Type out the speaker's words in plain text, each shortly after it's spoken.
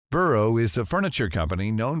Burrow is a furniture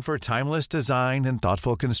company known for timeless design and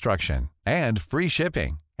thoughtful construction, and free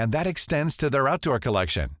shipping, and that extends to their outdoor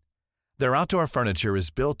collection. Their outdoor furniture is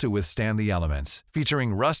built to withstand the elements,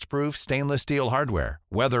 featuring rust-proof stainless steel hardware,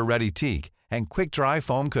 weather-ready teak, and quick-dry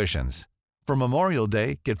foam cushions. For Memorial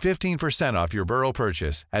Day, get 15% off your Burrow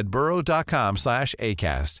purchase at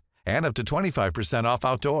burrow.com/ACAST and up to 25% off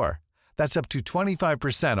outdoor. That's up to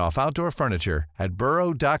 25% off outdoor furniture at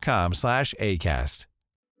burrow.com/ACAST.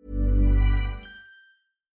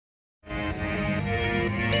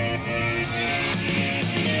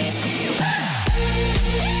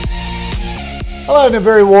 Hello and a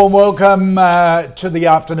very warm welcome to the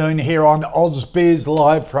afternoon here on AusBiz,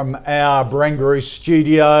 live from our Barangaroo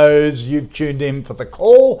studios. You've tuned in for the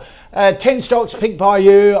call. 10 stocks picked by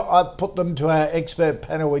you. I put them to our expert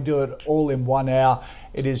panel. We do it all in 1 hour.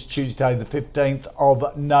 It is Tuesday the 15th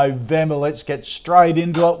of November. Let's get straight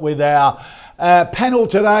into it with our panel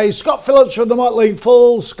today. Scott Phillips from the Motley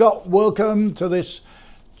Fool. Scott, welcome to this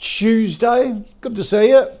Tuesday. Good to see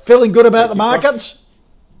you. Feeling good about the markets?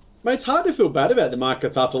 Mate, it's hard to feel bad about the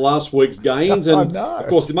markets after last week's gains, and of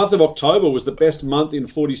course, the month of October was the best month in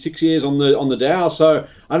 46 years on the Dow. So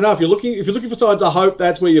I don't know if you're looking for signs of hope,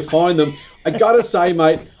 that's where you find them. I gotta say,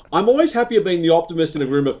 mate, I'm always happier being the optimist in a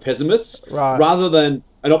room of pessimists rather than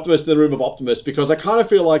an optimist in a room of optimists, because I kind of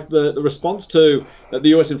feel like the response to the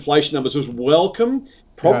US inflation numbers was welcome.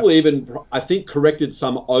 Probably even, I think, corrected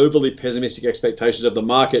some overly pessimistic expectations of the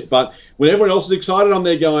market. But when everyone else is excited, I'm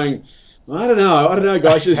there going, I don't know,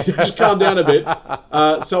 guys. Just calm down a bit.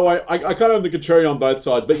 So I kind of am the contrarian on both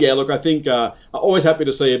sides. But yeah, look, I think I'm always happy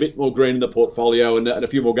to see a bit more green in the portfolio and a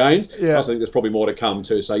few more gains. Yeah. I also think there's probably more to come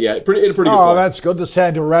too. So yeah, in a pretty good place. Oh, that's good. The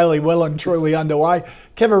Santa rally well and truly underway.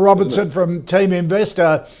 Kevin Robinson from Team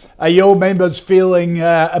Investor. Are your members feeling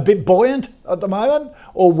a bit buoyant at the moment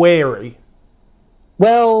or wary?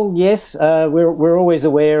 Well, yes, we're always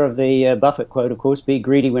aware of the Buffett quote, of course, be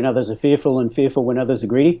greedy when others are fearful and fearful when others are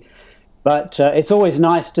greedy. But it's always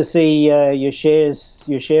nice to see your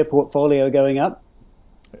share portfolio going up.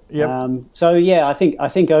 Yep. So yeah, I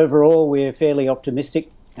think overall we're fairly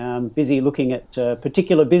optimistic. Busy looking at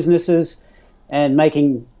particular businesses and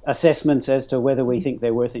making assessments as to whether we think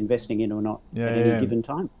they're worth investing in or not at any given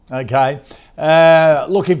time. Okay.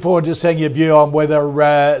 Looking forward to seeing your view on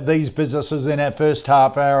whether these businesses in our first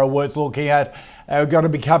half hour are worth looking at. We're going to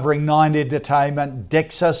be covering Nine Entertainment,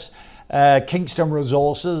 Dexus, Kingston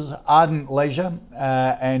Resources, Ardent Leisure,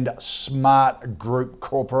 and Smart Group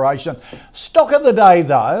Corporation. Stock of the day,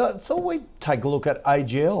 though, I thought we'd take a look at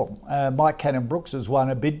AGL. Mike Cannon-Brookes has won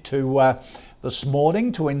a bid to this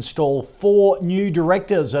morning to install 4 new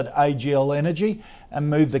directors at AGL Energy and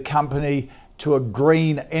move the company to a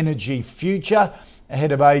green energy future.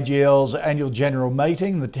 Ahead of AGL's annual general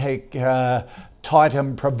meeting, the tech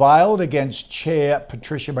Titan prevailed against Chair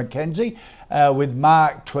Patricia McKenzie, with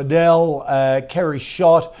Mark Twaddell, Kerry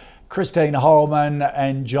Schott, Christine Holman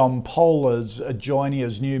and John Pollers joining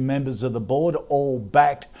as new members of the board, all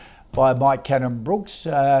backed by Mike Cannon-Brookes.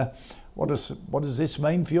 What does this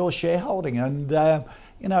mean for your shareholding? And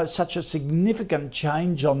it's such a significant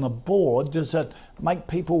change on the board. Does it make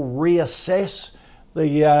people reassess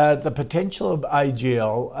the potential of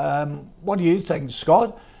AGL? What do you think,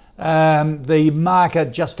 Scott? The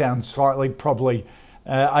market just down slightly, probably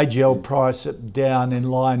AGL price down in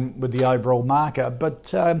line with the overall market. But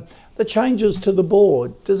the changes to the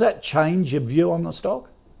board, does that change your view on the stock?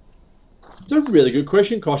 It's a really good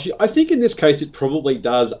question, Koshi. I think in this case it probably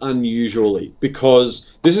does unusually, because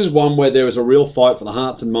this is one where there is a real fight for the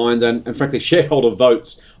hearts and minds and frankly shareholder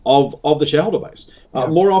votes of the shareholder base.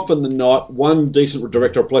 More often than not, one decent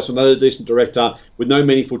director replaced with another decent director with no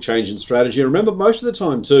meaningful change in strategy. And remember, most of the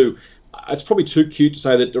time too, it's probably too cute to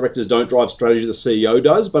say that directors don't drive strategy, the CEO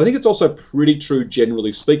does, but I think it's also pretty true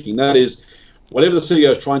generally speaking. That is, whatever the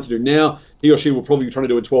CEO is trying to do now, he or she will probably be trying to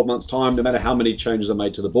do in 12 months' time, no matter how many changes are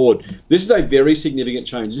made to the board. This is a very significant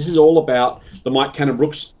change. This is all about the Mike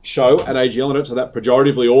Cannon-Brookes show at AGL. I don't say that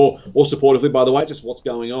pejoratively or supportively, by the way, just what's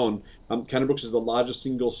going on. Cannon-Brookes is the largest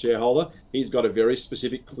single shareholder. He's got a very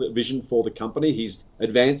specific vision for the company. He's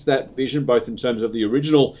advanced that vision both in terms of the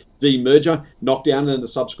original demerger, knockdown, and then the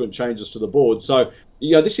subsequent changes to the board. So,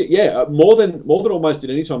 more than almost at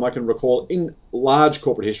any time I can recall in large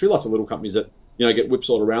corporate history, lots of little companies that get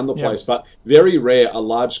whipsawed around the place, but very rare a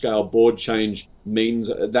large-scale board change means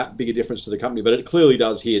that big a difference to the company. But it clearly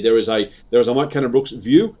does here. There is a Mike Cannon-Brookes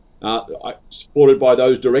view, supported by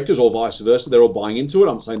those directors, or vice versa. They're all buying into it.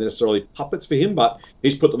 I'm not saying they're necessarily puppets for him, but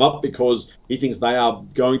he's put them up because he thinks they are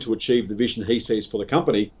going to achieve the vision he sees for the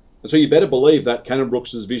company. And so you better believe that Cannon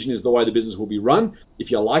Brooks' vision is the way the business will be run.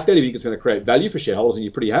 If you like that, if you think it's going to create value for shareholders and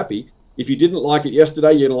you're pretty happy, if you didn't like it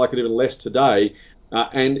yesterday, you're going to like it even less today.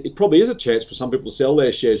 And it probably is a chance for some people to sell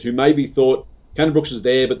their shares who maybe thought Cannon Brooks is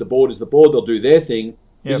there, but the board is the board, they'll do their thing. Yep.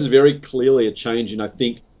 This is very clearly a change in, I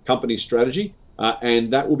think, company strategy.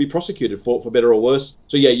 And that will be prosecuted for better or worse.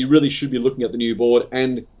 So, yeah, you really should be looking at the new board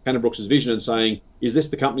and Cannon Brooks' vision and saying, is this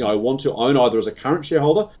the company I want to own either as a current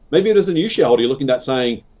shareholder? Maybe it is a new shareholder you're looking at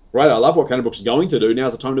saying, right, I love what Cannon Brooks is going to do.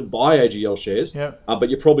 Now's the time to buy AGL shares. Yep. But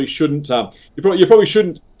you probably shouldn't. You probably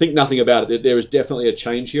shouldn't think nothing about it. There is definitely a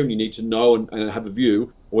change here, and you need to know and have a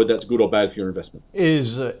view whether that's good or bad for your investment.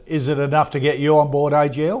 Is it enough to get you on board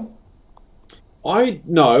AGL? I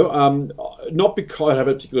know, not because I have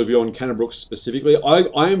a particular view on Cannon Brooks specifically.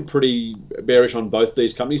 I am pretty bearish on both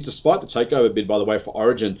these companies, despite the takeover bid, by the way, for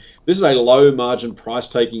Origin. This is a low-margin,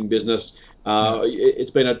 price-taking business.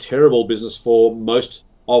 It's been a terrible business for most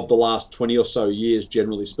of the last 20 or so years,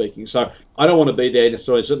 generally speaking. So I don't want to be there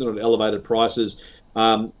necessarily, certainly not at elevated prices.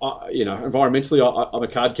 Environmentally, I'm a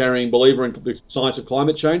card-carrying believer in the science of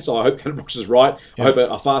climate change, so I hope Cannon Brooks is right. Yeah. I hope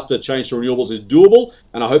a faster change to renewables is doable,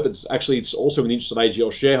 and I hope it's also in the interest of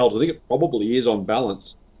AGL shareholders. I think it probably is on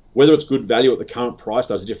balance. Whether it's good value at the current price,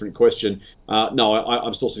 that's a different question. No,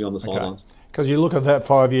 I'm still sitting on the sidelines. Because you look at that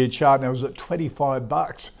 5-year chart, and it was at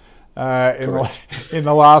 $25 in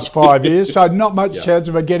the last 5 years, so not much chance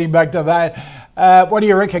of it getting back to that. What do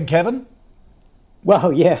you reckon, Kevin?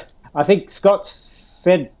 Well, yeah, I think Scott's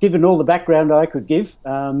said, given all the background I could give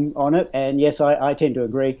on it, and yes, I tend to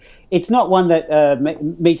agree. It's not one that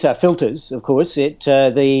meets our filters, of course.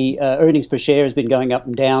 The earnings per share has been going up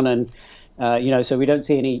and down, and so we don't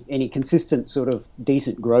see any consistent sort of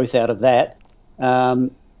decent growth out of that. So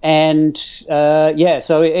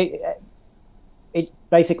it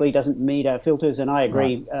basically doesn't meet our filters, and I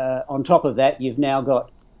agree. Right. On top of that, you've now got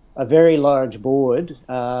a very large board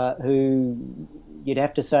who you'd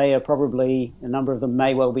have to say are probably, a number of them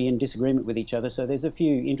may well be in disagreement with each other. So there's a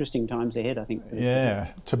few interesting times ahead, I think. Yeah,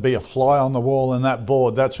 to be a fly on the wall in that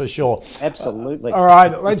board, that's for sure. Absolutely. All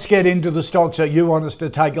right, let's get into the stocks that you want us to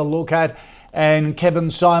take a look at. And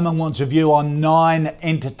Kevin Simon wants a view on Nine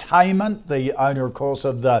Entertainment, the owner, of course,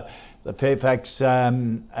 of the Fairfax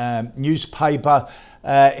newspaper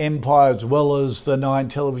empire, as well as the Nine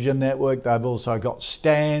television network. They've also got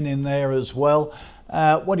Stan in there as well.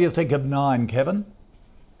 What do you think of Nine, Kevin?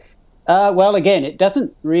 Well, again, it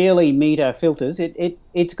doesn't really meet our filters.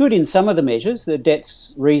 It's good in some of the measures. The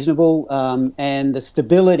debt's reasonable, and the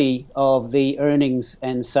stability of the earnings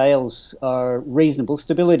and sales are reasonable.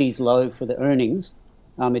 Stability's low for the earnings.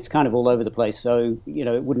 It's kind of all over the place, so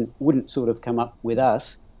it wouldn't sort of come up with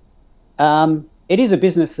us. It is a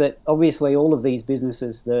business that obviously all of these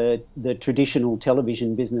businesses, the traditional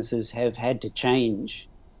television businesses, have had to change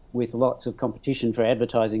with lots of competition for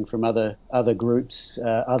advertising from other groups,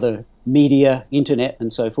 other media, internet,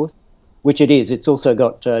 and so forth, which it is. It's also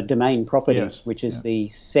got Domain Properties, which is the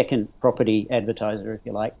second property advertiser, if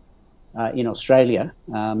you like, in Australia.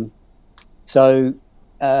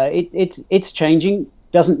 It's changing,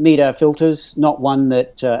 doesn't meet our filters, not one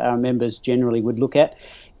that our members generally would look at.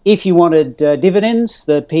 If you wanted dividends,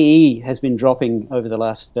 the PE has been dropping over the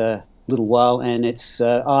last little while, and it's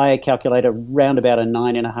I calculate around about a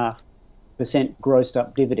 9.5% grossed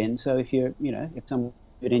up dividend. So if if some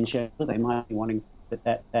dividend shareholder, they might be wanting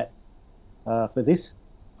that for this.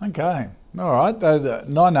 Okay, all right. The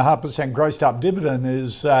 9.5% grossed up dividend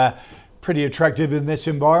is pretty attractive in this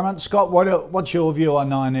environment. Scott, what's your view on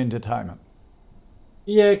Nine Entertainment?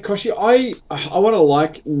 Yeah, Koshi, I want to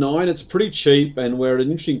like Nine. It's pretty cheap, and we're at an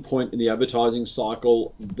interesting point in the advertising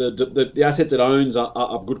cycle. The assets it owns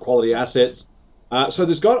are good quality assets. So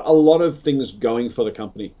there's got a lot of things going for the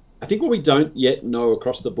company. I think what we don't yet know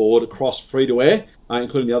across the board, across free-to-air,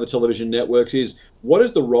 including the other television networks, is what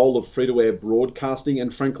is the role of free-to-air broadcasting,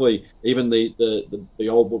 and frankly, even the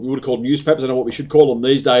old, what we would have called newspapers, I don't know what we should call them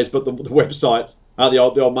these days, but the websites, the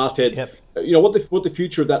old mastheads. Yep. What the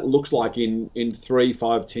future of that looks like in 3,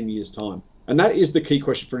 5, 10 years' time. And that is the key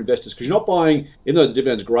question for investors, because you're not buying, even though the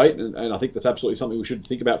dividend's great, and I think that's absolutely something we should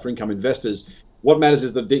think about for income investors, what matters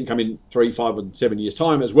is the income in 3, 5, and 7 years'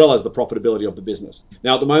 time, as well as the profitability of the business.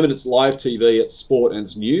 Now, at the moment, it's live TV, it's sport, and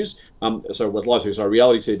it's news. Reality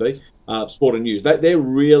TV, sport and news.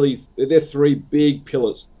 They're three big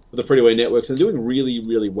pillars for the free-to-air networks, and they're doing really,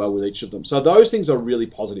 really well with each of them. So those things are really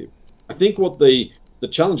positive. I think what the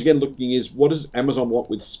challenge, again, looking is, what does Amazon want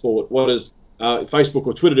with sport? What does Facebook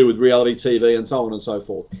or Twitter do with reality TV and so on and so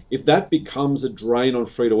forth. If that becomes a drain on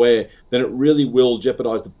free-to-air, then it really will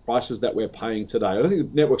jeopardise the prices that we're paying today. I don't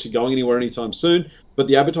think the networks are going anywhere anytime soon, but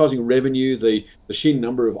the advertising revenue, the sheer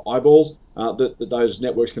number of eyeballs that those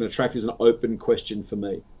networks can attract is an open question for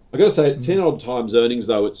me. I've got to say, at 10 odd times earnings,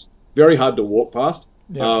 though, it's very hard to walk past.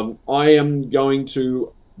 Yeah. I am going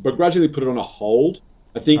to begrudgingly put it on a hold.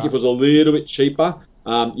 I think if it was a little bit cheaper,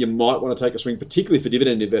 you might want to take a swing, particularly for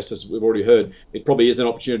dividend investors. We've already heard it probably is an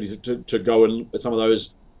opportunity to go and look at some of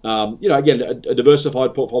those. Again, a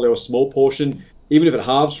diversified portfolio, a small portion. Even if it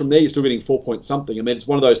halves from there, you're still getting 4 point something. I mean, it's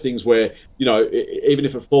one of those things where, even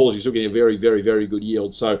if it falls, you're still getting a very, very, very good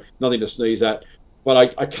yield. So nothing to sneeze at.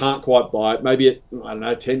 But I can't quite buy it. Maybe at,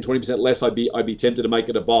 10, 20% less, I'd be tempted to make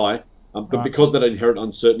it a buy. But because of that inherent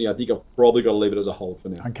uncertainty, I think I've probably got to leave it as a hold for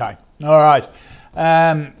now. Okay. All right.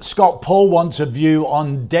 Scott Paul wants a view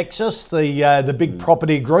on Dexus, the big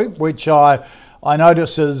property group, which I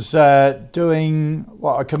notice is doing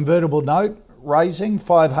a convertible note raising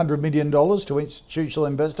 $500 million to institutional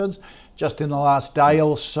investors just in the last day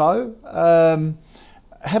or so.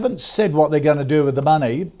 Haven't said what they're going to do with the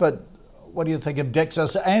money, but what do you think of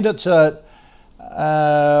Dexus? And it's a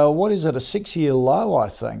 6-year low, I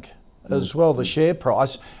think, as well, the share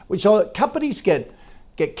price, which companies get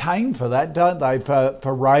caned for that, don't they,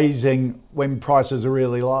 for raising when prices are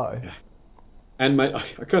really low? Yeah. And mate, I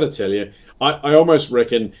got to tell you, I almost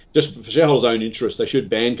reckon, just for shareholders' own interest, they should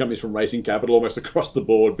ban companies from raising capital almost across the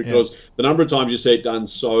board, because the number of times you see it done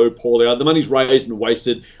so poorly, the money's raised and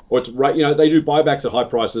wasted, or it's they do buybacks at high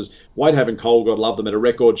prices. Whitehaven and Coal, God love them, at a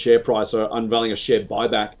record share price are unveiling a share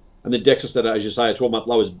buyback. And the Dexus that, as you say, a 12-month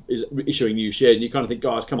low is issuing new shares. And you kind of think,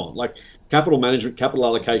 guys, come on. Like, capital management, capital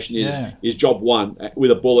allocation is job one with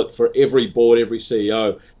a bullet for every board, every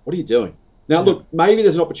CEO. What are you doing? Now, look, maybe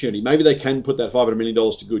there's an opportunity. Maybe they can put that $500 million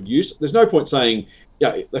to good use. There's no point saying,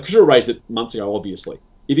 they should have raised it months ago, obviously.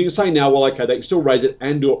 If you can say now, well, okay, they can still raise it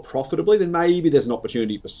and do it profitably, then maybe there's an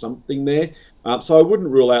opportunity for something there. So I wouldn't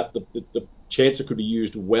rule out the chance it could be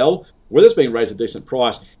used well. Whether it's being raised at a decent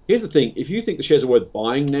price, here's the thing. If you think the shares are worth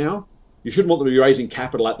buying now, you shouldn't want them to be raising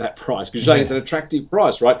capital at that price, because you're saying it's an attractive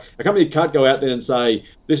price, right? A company can't go out there and say,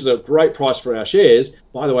 this is a great price for our shares.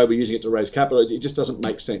 By the way, we're using it to raise capital. It just doesn't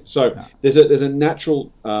make sense. So there's a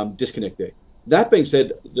natural disconnect there. That being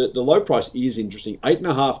said, the low price is interesting.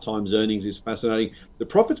 8.5 times earnings is fascinating. The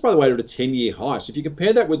profits, by the way, are at a 10-year high. So if you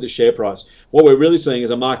compare that with the share price, what we're really seeing is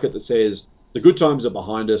a market that says the good times are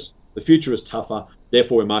behind us, the future is tougher,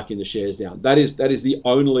 therefore we're marking the shares down. That is the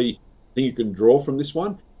only thing you can draw from this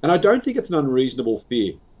one. And I don't think it's an unreasonable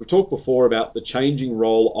fear. We've talked before about the changing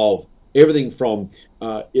role of everything from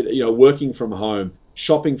working from home,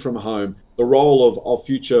 shopping from home, the role of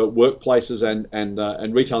future workplaces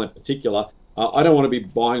and retail in particular. I don't want to be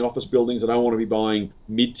buying office buildings. I don't want to be buying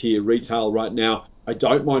mid-tier retail right now. I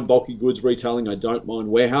don't mind bulky goods retailing. I don't mind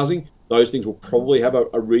warehousing. Those things will probably have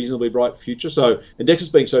a reasonably bright future. So, and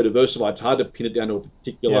Dexus being so diversified, it's hard to pin it down to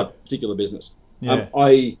a particular business. Yeah.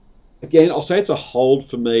 I'll say it's a hold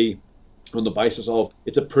for me on the basis of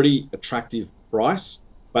it's a pretty attractive price,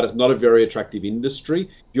 but it's not a very attractive industry.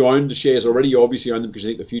 If you own the shares already, you obviously own them because you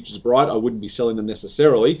think the future's bright. I wouldn't be selling them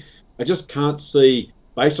necessarily. I just can't see,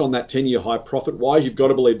 based on that 10-year high profit-wise, you've got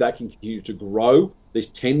to believe that can continue to grow. These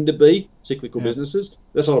tend to be cyclical businesses.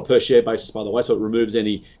 That's on a per-share basis, by the way, so it removes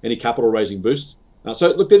any capital-raising boosts.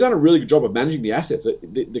 So, look, they've done a really good job of managing the assets.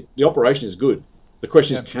 The operation is good. The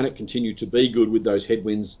question is, can it continue to be good with those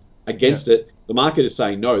headwinds against it? The market is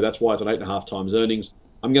saying no. That's why it's at 8.5 times earnings.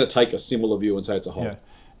 I'm going to take a similar view and say it's a hold.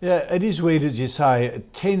 Yeah, it is weird, as you say,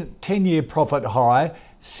 10-year profit high,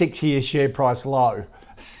 6-year share price low.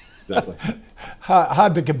 Exactly.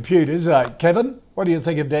 Hard to compute, isn't it? Kevin, what do you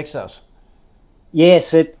think of Dexus?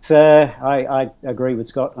 Yes, I agree with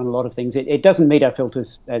Scott on a lot of things. It doesn't meet our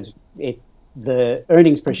filters, the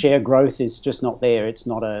earnings per share growth is just not there. There's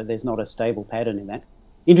not a stable pattern in that.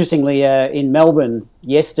 Interestingly, in Melbourne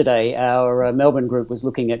yesterday, our Melbourne group was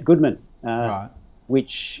looking at Goodman,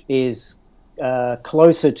 which is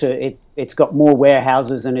closer to it. It's got more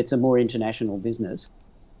warehouses and it's a more international business.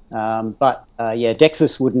 But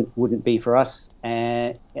Dexus wouldn't be for us.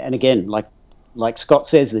 And again, like Scott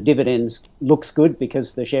says, the dividends looks good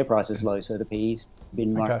because the share price is low, so the PE's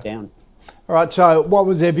been marked down. All right. So, what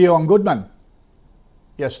was their view on Goodman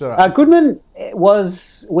yesterday? Goodman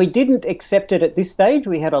we didn't accept it at this stage.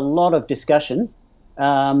 We had a lot of discussion.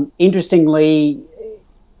 Interestingly,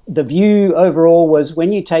 the view overall was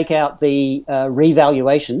when you take out the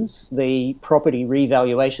revaluations, the property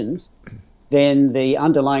revaluations, then the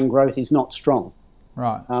underlying growth is not strong.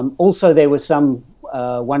 Right. Also, there was some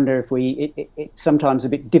wonder if it's sometimes a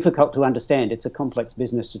bit difficult to understand. It's a complex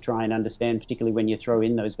business to try and understand, particularly when you throw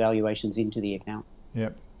in those valuations into the account.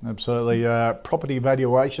 Yep, absolutely. Property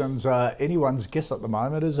valuations, anyone's guess at the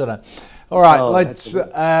moment, isn't it? All right, let's.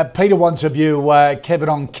 Peter wants a view, Kevin,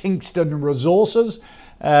 on Kingston Resources,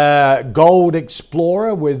 Gold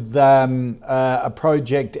Explorer with a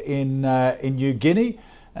project in New Guinea,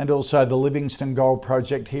 and also the Livingston Gold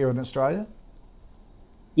Project here in Australia.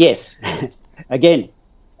 Yes, again,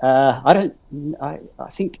 I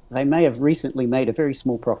think they may have recently made a very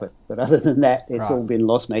small profit, but other than that, it's all been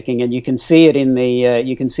loss making, and you can see it in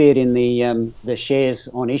the shares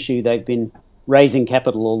on issue. They've been raising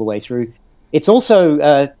capital all the way through. It's also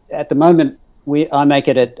at the moment I make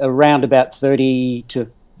it at around about 30 to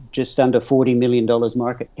just under $40 million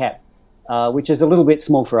market cap, which is a little bit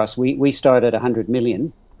small for us. We start at 100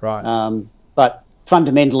 million, right? But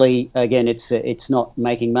fundamentally, again, it's not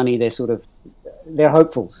making money. They're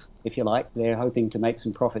hopefuls, if you like. They're hoping to make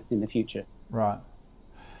some profits in the future. Right.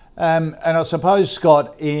 And I suppose,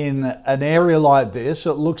 Scott, in an area like this,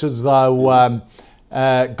 it looks as though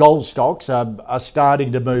gold stocks are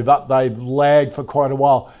starting to move up. They've lagged for quite a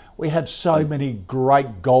while. We have so many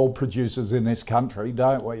great gold producers in this country,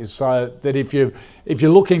 don't we? So that if you're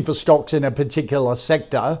looking for stocks in a particular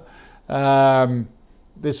sector,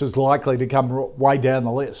 this is likely to come way down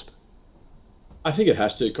the list. I think it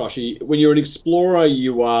has to, Koshi. When you're an explorer,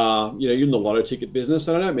 you're in the lotto ticket business,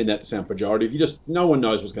 and I don't mean that to sound pejorative. No one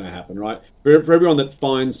knows what's going to happen, right? For everyone that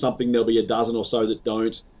finds something, there'll be a dozen or so that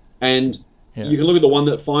don't, and you can look at the one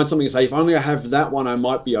that finds something and say, if only I have that one, I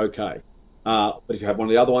might be okay. But if you have one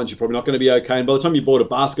of the other ones, you're probably not going to be okay. And by the time you bought a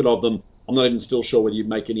basket of them, I'm not even still sure whether you'd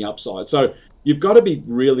make any upside. So you've got to be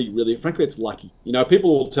really, really, frankly, it's lucky.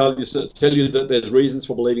 People will tell you that there's reasons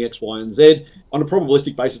for believing X, Y, and Z. On a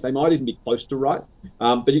probabilistic basis, they might even be close to right.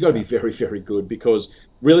 But you've got to be very, very good, because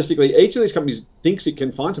realistically, each of these companies thinks it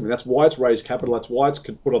can find something. That's why it's raised capital. That's why it's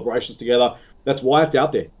put operations together. That's why it's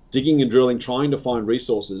out there, digging and drilling, trying to find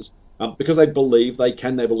resources, because they believe they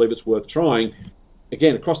can. They believe it's worth trying.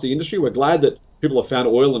 Again, across the industry, we're glad that people have found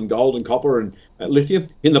oil and gold and copper and lithium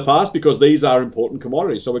in the past, because these are important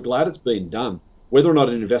commodities. So we're glad it's been done. Whether or not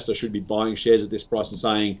an investor should be buying shares at this price and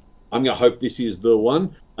saying, I'm going to hope this is the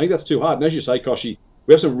one, I think that's too hard. And as you say, Koshi,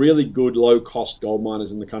 we have some really good low-cost gold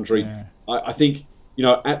miners in the country. Yeah. I think,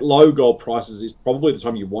 at low gold prices is probably the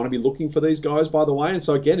time you want to be looking for these guys, by the way. And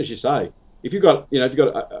so again, as you say, if you've got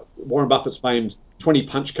Warren Buffett's famed 20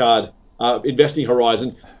 punch card investing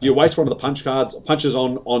horizon, do you waste one of the punches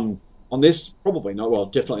on this? Probably not. Well,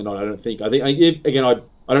 definitely not. I don't think. I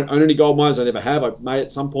don't own any gold mines. I never have. I may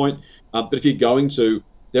at some point. But if you're going to,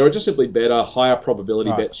 there are just simply better, higher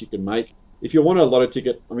probability bets you can make. If you want a lotto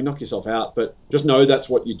ticket, knock yourself out. But just know that's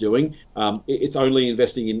what you're doing. It's only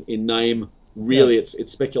investing in name. Really,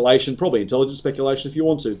 it's speculation, probably intelligent speculation. If you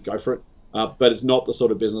want to, go for it. But it's not the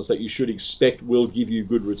sort of business that you should expect will give you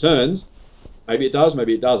good returns. Maybe it does,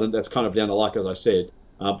 maybe it doesn't. That's kind of down to luck, as I said.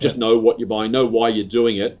 Just know what you're buying, know why you're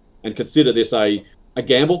doing it, and consider this a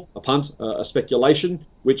gamble, a punt, a speculation,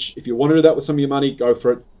 which if you want to do that with some of your money, go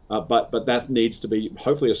for it. But that needs to be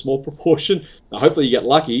hopefully a small proportion. Hopefully you get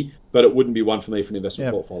lucky, but it wouldn't be one for me for an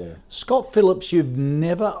investment portfolio. Scott Phillips, you've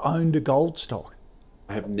never owned a gold stock.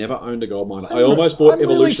 I have never owned a gold miner. I almost bought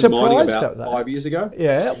Evolution Mining about 5 years ago.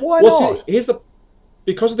 Yeah, why not?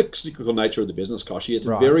 Because of the cyclical nature of the business, Koshi, it's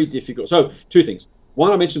very difficult. So, two things.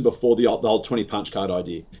 One, I mentioned before, the old 20 punch card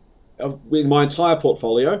idea. In my entire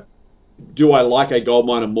portfolio, do I like a gold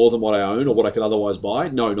miner more than what I own or what I could otherwise buy?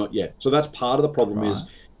 No, not yet. So that's part of the problem is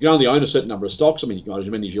you can only own a certain number of stocks. You can own as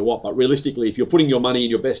many as you want. But realistically, if you're putting your money in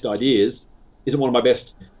your best ideas, is it one of my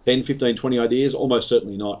best 10, 15, 20 ideas? Almost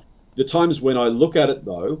certainly not. The times when I look at it,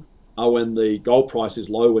 though, are when the gold price is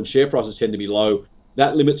low, when share prices tend to be low.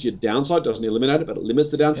 That limits your downside, doesn't eliminate it, but it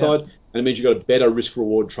limits the downside, and it means you've got a better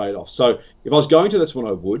risk-reward trade-off. So if I was going to, that's when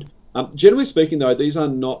I would. Generally speaking, though, these are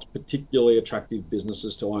not particularly attractive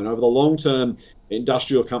businesses to own. Over the long term,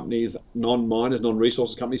 industrial companies, non-miners,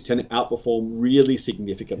 non-resources companies tend to outperform really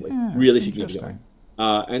significantly, significantly.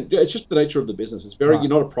 And it's just the nature of the business. It's you're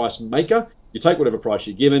not a price maker. You take whatever price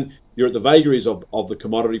you're given. You're at the vagaries of the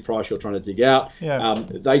commodity price you're trying to dig out.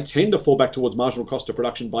 They tend to fall back towards marginal cost of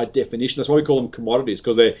production by definition. That's why we call them commodities,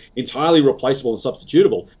 because they're entirely replaceable and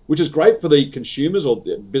substitutable, which is great for the consumers or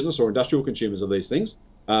the business or industrial consumers of these things.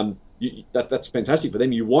 That's fantastic for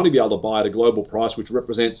them. You want to be able to buy at a global price which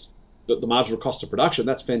represents the marginal cost of production.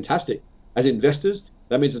 That's fantastic. As investors,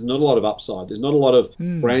 that means there's not a lot of upside. There's not a lot of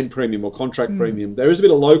brand premium or contract premium. There is a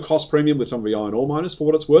bit of low-cost premium with some of the iron ore miners for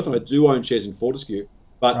what it's worth, and I do own shares in Fortescue.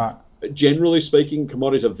 But generally speaking,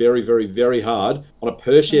 commodities are very, very, very hard on a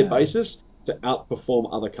per-share basis. to outperform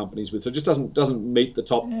other companies with. So it just doesn't meet the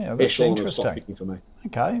top echelon of stock picking for me.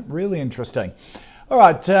 Okay, really interesting. All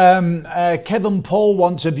right, Kevin Paul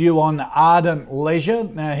wants a view on Ardent Leisure.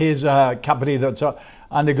 Now, here's a company that's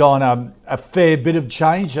undergone a fair bit of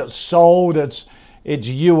change. It sold its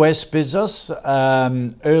US business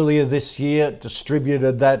earlier this year,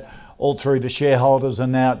 distributed that all through to shareholders,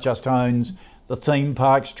 and now it just owns the theme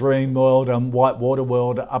parks, Dreamworld and Whitewater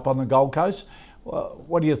World up on the Gold Coast.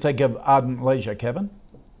 What do you think of Ardent Leisure, Kevin?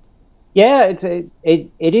 Yeah,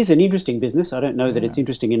 it is an interesting business. I don't know that it's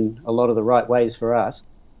interesting in a lot of the right ways for us.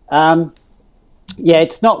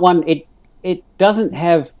 It's not one. It doesn't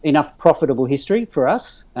have enough profitable history for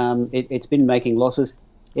us. It's been making losses.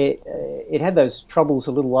 It had those troubles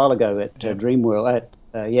a little while ago at Dreamworld.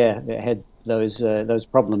 It had those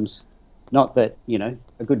problems. Not that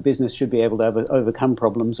a good business should be able to overcome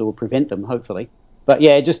problems or prevent them, hopefully. But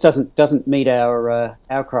yeah, it just doesn't meet our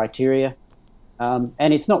criteria. And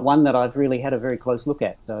it's not one that I've really had a very close look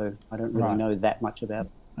at, so I don't really know that much about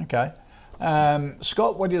it. Okay.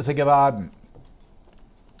 Scott, what do you think of Ardent?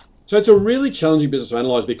 So it's a really challenging business to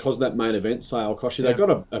analyse because of that main event sale, Koshi. They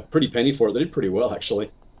got a pretty penny for it. They did pretty well, actually.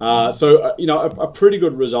 A pretty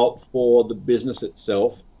good result for the business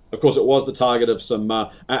itself. Of course, it was the target of some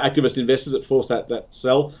activist investors that forced that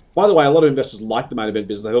sell. By the way, a lot of investors liked the main event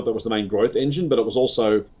business. They thought that was the main growth engine, but it was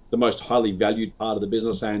also the most highly valued part of the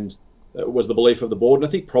business, and it was the belief of the board, and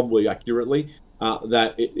I think probably accurately,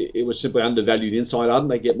 that it was simply undervalued inside Ardent.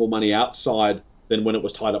 They get more money outside than when it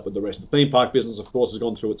was tied up with the rest. The theme park business, of course, has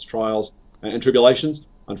gone through its trials and tribulations,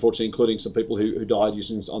 unfortunately, including some people who died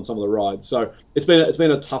on some of the rides. So it's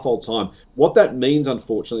been a tough old time. What that means,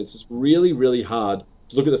 unfortunately, it's just really, really hard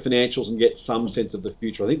to look at the financials and get some sense of the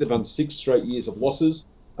future. I think they've done 6 straight years of losses.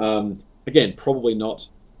 Again, probably not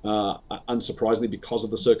unsurprisingly because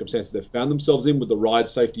of the circumstances they've found themselves in with the ride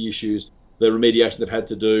safety issues, the remediation they've had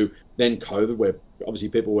to do, then COVID, where obviously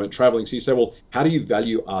people weren't traveling. So you say, well, how do you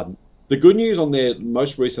value Ardent? The good news on their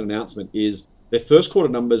most recent announcement is their first quarter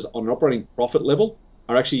numbers on an operating profit level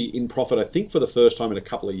are actually in profit, I think, for the first time in a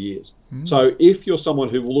couple of years. So if you're someone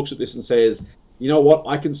who looks at this and says, you know what,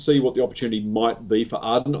 I can see what the opportunity might be for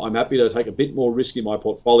Ardent, I'm happy to take a bit more risk in my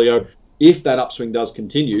portfolio. If that upswing does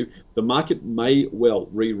continue, the market may well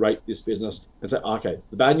re-rate this business and say, okay,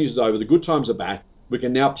 the bad news is over, the good times are back, we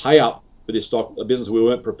can now pay up for this stock, a business we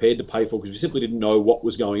weren't prepared to pay for because we simply didn't know what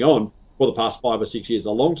was going on for the past 5 or 6 years.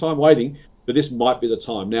 A long time waiting, but this might be the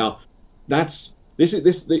time. Now,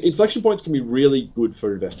 the inflection points can be really good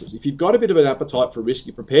for investors. If you've got a bit of an appetite for risk,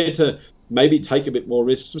 you're prepared to maybe take a bit more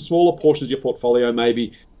risk, some smaller portions of your portfolio,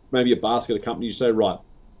 maybe a basket of companies, you say, right,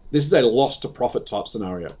 this is a loss to profit type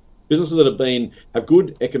scenario. Businesses that have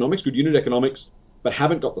good economics, good unit economics, but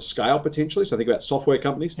haven't got the scale potentially. So think about software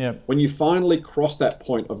companies. Yep. When you finally cross that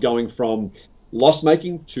point of going from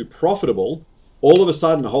loss-making to profitable, all of a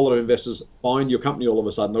sudden a whole lot of investors find your company all of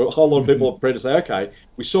a sudden. A whole lot of people are prepared to say, okay,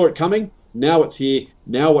 we saw it coming, now it's here,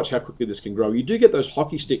 now watch how quickly this can grow. You do get those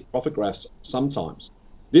hockey stick profit graphs sometimes.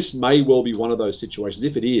 This may well be one of those situations.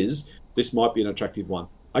 If it is, this might be an attractive one.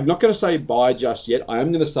 I'm not going to say buy just yet. I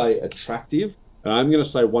am going to say attractive. And I'm going to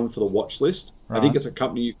say one for the watch list. Right. I think it's a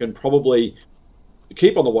company you can probably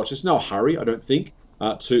keep on the watch list. No hurry, I don't think,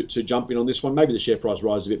 to jump in on this one. Maybe the share price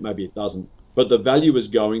rises a bit, maybe it doesn't. But the value is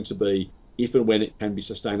going to be if and when it can be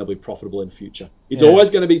sustainably profitable in future. It's always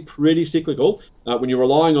going to be pretty cyclical. When you're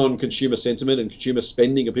relying on consumer sentiment and consumer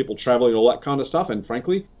spending and people traveling and all that kind of stuff, and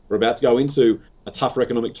frankly, we're about to go into a tougher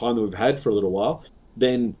economic time than we've had for a little while,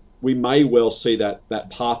 then we may well see that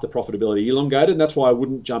path to profitability elongated, and that's why I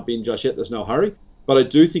wouldn't jump in just yet. There's no hurry. But I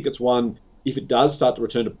do think it's one, if it does start to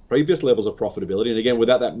return to previous levels of profitability, and again,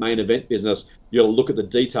 without that main event business, you've got to look at the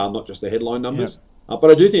detail, not just the headline numbers. Yep.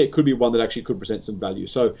 But I do think it could be one that actually could present some value.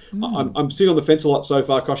 So I'm sitting on the fence a lot so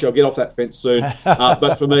far, Koshi. I'll get off that fence soon.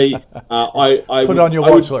 But for me, I put it on your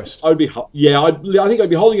watch list. I think I'd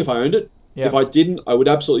be holding if I owned it. Yep. If I didn't, I would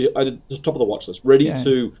absolutely, I'd the top of the watch list, ready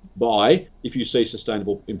to buy if you see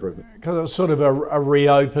sustainable improvement. Because it's sort of a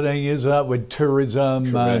reopening, isn't it, with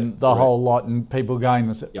tourism and the whole lot, and people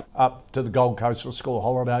going up to the Gold Coast for school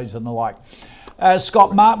holidays and the like.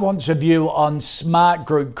 Scott, Mark wants a view on Smart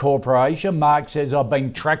Group Corporation. Mark says, I've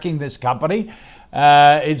been tracking this company.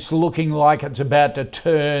 It's looking like it's about to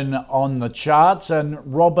turn on the charts. And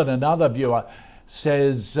Robin, another viewer,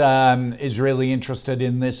 says is really interested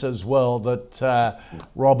in this as well, that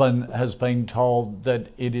Robin has been told that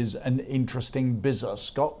it is an interesting business.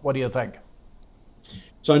 Scott, what do you think?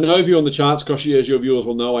 So no view on the charts, Koshi. As your viewers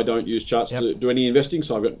will know, I don't use charts to do any investing,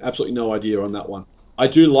 so I've got absolutely no idea on that one. I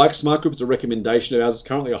do like Smart Group. It's a recommendation of ours. It's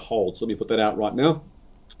currently a hold, so let me put that out right now.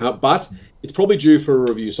 but it's probably due for a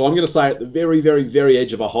review. So I'm going to say at the very, very, very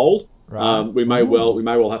edge of a hold. Right. We may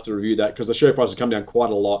well have to review that because the share price has come down quite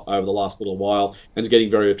a lot over the last little while and is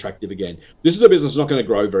getting very attractive again. This is a business that's not going to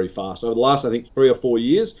grow very fast. Over the last, I think, 3 or 4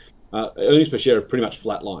 years, earnings per share have pretty much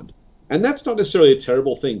flatlined. And that's not necessarily a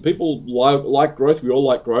terrible thing. People like growth. We all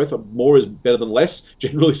like growth. More is better than less,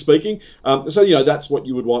 generally speaking. So, that's what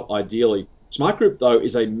you would want ideally. Smartgroup, though,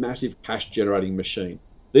 is a massive cash-generating machine.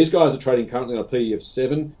 These guys are trading currently on a PE of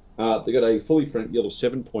 7. They've got a fully franked yield of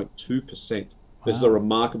 7.2%. This is a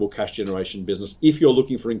remarkable cash generation business if you're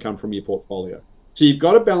looking for income from your portfolio. So you've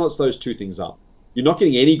got to balance those two things up. You're not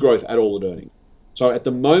getting any growth at all at earnings. So at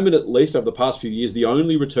the moment, at least over the past few years, the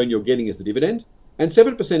only return you're getting is the dividend. And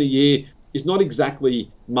 7% a year is not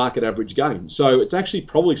exactly market average gain. So it's actually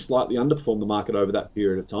probably slightly underperformed the market over that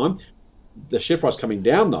period of time. The share price coming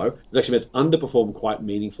down, though, has actually meant it's underperformed quite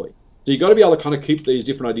meaningfully. So you've got to be able to kind of keep these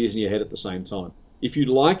different ideas in your head at the same time. If you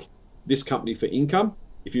like this company for income,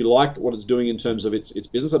 if you like what it's doing in terms of its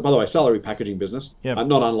business, by the way, salary packaging business,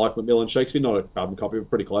 not unlike Macmillan Shakespeare, not a carbon copy, but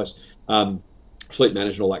pretty close, fleet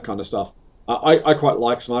management, all that kind of stuff. I quite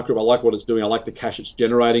like Smartgroup. I like what it's doing. I like the cash it's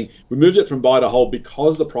generating. We moved it from buy to hold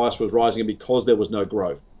because the price was rising and because there was no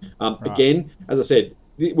growth. Again, as I said,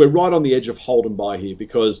 we're right on the edge of hold and buy here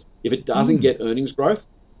because if it doesn't get earnings growth,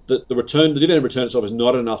 the dividend return itself is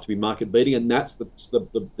not enough to be market beating, and that's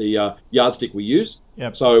the yardstick we use.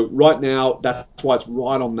 Yep. So right now, that's why it's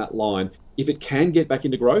right on that line. If it can get back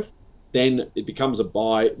into growth, then it becomes a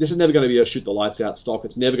buy. This is never going to be a shoot the lights out stock.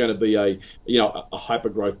 It's never going to be a hyper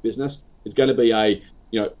growth business. It's going to be a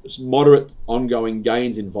moderate ongoing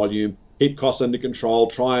gains in volume, keep costs under control,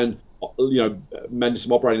 try and manage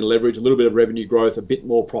some operating leverage, a little bit of revenue growth, a bit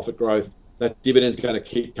more profit growth. That dividend's going to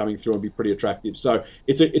keep coming through and be pretty attractive. So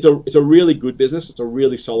it's a really good business. It's a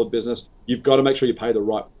really solid business. You've got to make sure you pay the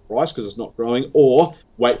right price because it's not growing, or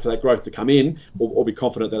wait for that growth to come in, or be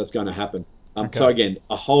confident that it's going to happen. So again,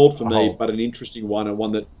 a hold for me, but an interesting one, and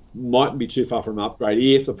one that mightn't be too far from an upgrade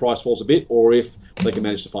if the price falls a bit, or if they can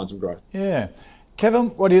manage to find some growth. Yeah. Kevin,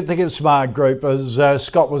 what do you think of Smartgroup? As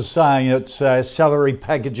Scott was saying, it's salary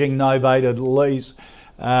packaging, novated lease,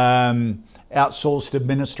 outsourced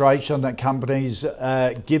administration that companies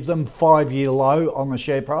give them, 5-year low on the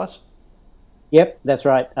share price? Yep, that's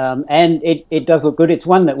right. And it does look good. It's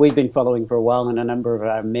one that we've been following for a while, and a number of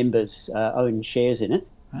our members own shares in it.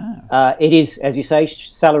 It is, as you say,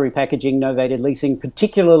 salary packaging, novated leasing,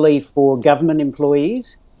 particularly for government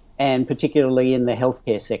employees and particularly in the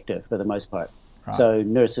healthcare sector for the most part. Right. So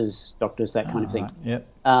nurses, doctors, that kind of thing. Yep.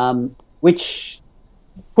 Which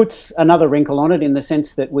puts another wrinkle on it in the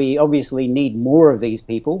sense that we obviously need more of these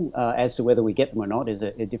people. As to whether we get them or not is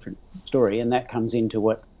a different story, and that comes into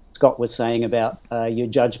what Scott was saying about your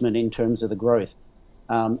judgment in terms of the growth.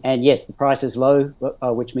 And yes, the price is low,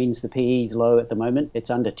 which means the PE is low at the moment. It's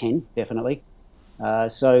under 10, definitely.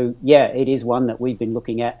 So yeah, it is one that we've been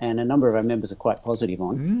looking at, and a number of our members are quite positive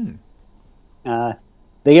on.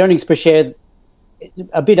 The earnings per share,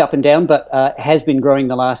 a bit up and down, but has been growing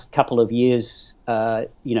the last couple of years,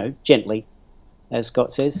 gently, as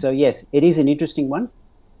Scott says. So yes, it is an interesting one.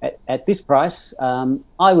 At this price,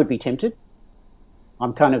 I would be tempted.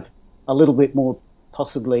 I'm kind of a little bit more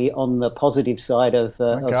possibly on the positive side of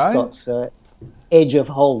Scott's edge of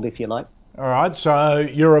hold, if you like. All right, so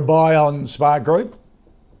you're a buy on Smartgroup?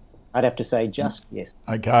 I'd have to say just, yes.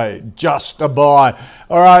 Okay, just a buy.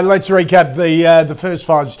 All right, let's recap the first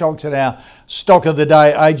 5 stocks in our stock of the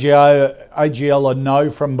day. AGL a no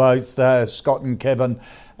from both Scott and Kevin.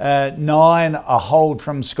 9, a hold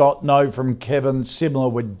from Scott, no from Kevin. Similar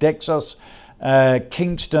with Dexus.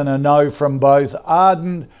 Kingston a no from both.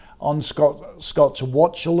 Ardent on Scott's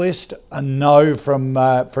watch list, a no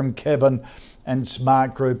from Kevin, and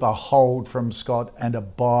Smartgroup a hold from Scott and a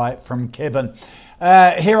buy from Kevin.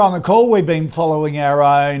 Here on the call, we've been following our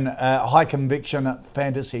own High Conviction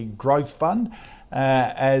Fantasy Growth Fund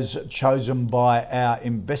as chosen by our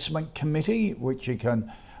investment committee, which you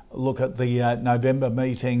can look at the November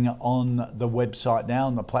meeting on the website now,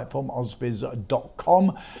 on the platform,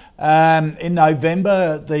 ausbiz.com. In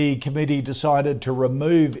November, the committee decided to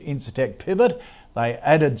remove Incitec Pivot. They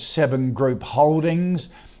added 7 group holdings.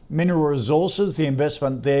 Mineral Resources, the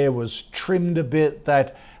investment there was trimmed a bit.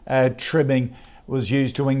 That trimming was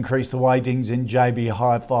used to increase the weightings in JB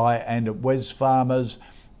Hi-Fi and at Wesfarmers.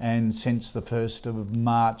 And since the 1st of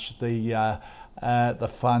March, the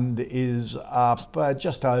fund is up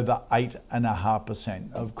just over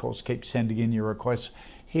 8.5%. Of course, keep sending in your requests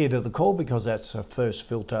here to the call because that's the first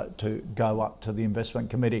filter to go up to the investment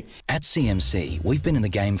committee. At CMC, we've been in the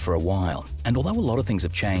game for a while, and although a lot of things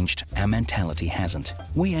have changed, our mentality hasn't.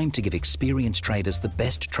 We aim to give experienced traders the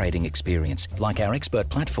best trading experience, like our expert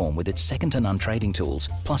platform with its second-to-none trading tools,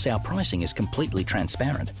 plus our pricing is completely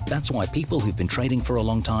transparent. That's why people who've been trading for a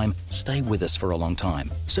long time stay with us for a long time.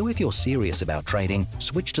 So if you're serious about trading,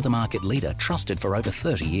 switch to the market leader trusted for over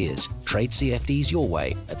 30 years. Trade CFDs your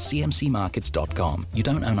way at cmcmarkets.com. You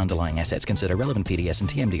don't own underlying assets. Consider relevant PDS and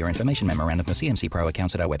TMD or information memorandum for CMC Pro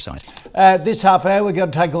accounts at our website. This half hour, we're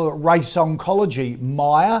going to take a look at Race Oncology,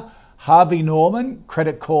 Myer, Harvey Norman,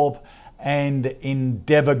 Credit Corp, and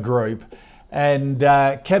Endeavour Group. And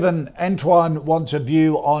Kevin, Antoine wants a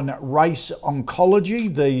view on Race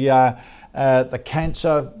Oncology, the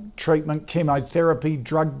cancer treatment chemotherapy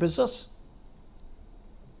drug business.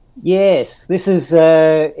 Yes, this is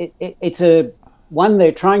it's a one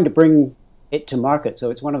they're trying to bring it to market.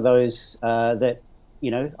 So it's one of those that,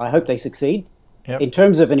 I hope they succeed. Yep. In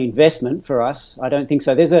terms of an investment for us, I don't think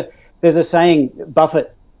so. There's a saying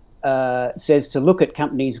Buffett says to look at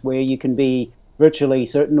companies where you can be virtually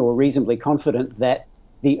certain or reasonably confident that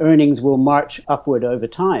the earnings will march upward over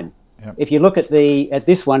time. Yep. If you look at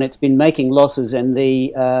this one, it's been making losses, and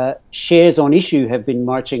the shares on issue have been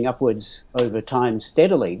marching upwards over time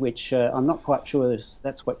steadily, which I'm not quite sure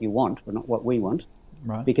that's what you want, or not what we want.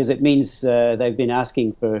 Right. Because it means they've been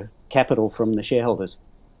asking for capital from the shareholders.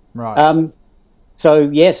 Right. So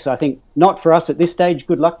yes, I think not for us at this stage.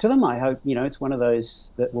 Good luck to them. I hope it's one of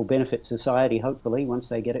those that will benefit society, hopefully, once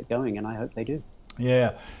they get it going, and I hope they do.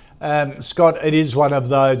 Yeah. Scott, it is one of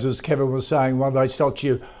those, as Kevin was saying, one of those stocks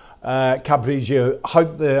companies you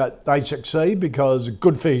hope that they succeed because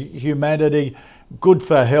good for humanity, good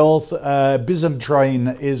for health.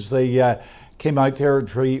 Bisantrene is the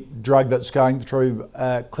chemotherapy drug that's going through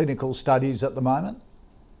clinical studies at the moment.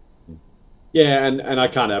 Yeah, and I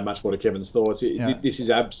can't add much more to Kevin's thoughts. This is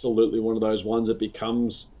absolutely one of those ones that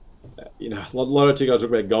becomes, a lot of people talk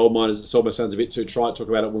about gold miners. It almost sounds a bit too trite to talk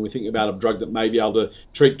about it when we think about a drug that may be able to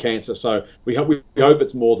treat cancer. So we hope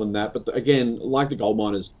it's more than that. But again, like the gold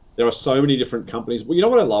miners, there are so many different companies. Well, you know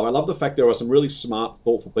what I love? I love the fact there are some really smart,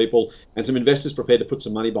 thoughtful people and some investors prepared to put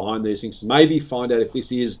some money behind these things to maybe find out if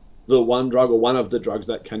this is the one drug or one of the drugs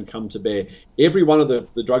that can come to bear. Every one of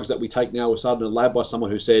the drugs that we take now was started in a lab by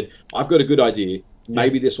someone who said, I've got a good idea.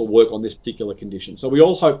 Maybe this will work on this particular condition. So we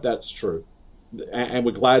all hope that's true. And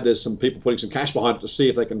we're glad there's some people putting some cash behind it to see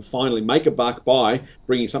if they can finally make a buck by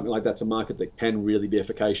bringing something like that to market that can really be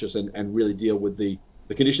efficacious and really deal with the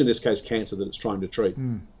condition, in this case, cancer that it's trying to treat.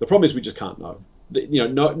 The problem is we just can't know.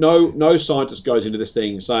 No scientist goes into this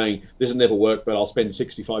thing saying this has never worked, but I'll spend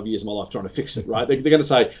 65 years of my life trying to fix it. Right? They're going to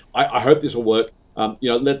say, I hope this will work.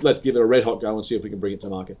 Let's give it a red hot go and see if we can bring it to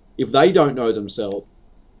market. If they don't know themselves,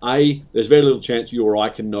 there's very little chance you or I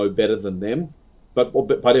can know better than them. But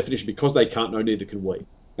by definition, because they can't know, neither can we.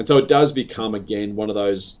 And so it does become again one of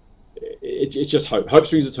those. It's just hope. Hope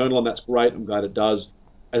springs eternal, and that's great. I'm glad it does.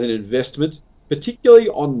 As an investment, particularly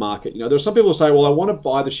on market. There are some people who say, well, I want to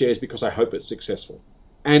buy the shares because I hope it's successful.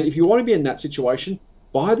 And if you want to be in that situation,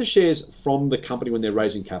 buy the shares from the company when they're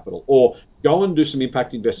raising capital, or go and do some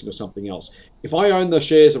impact investing or something else. If I own the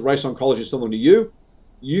shares of Race Oncology similar to you,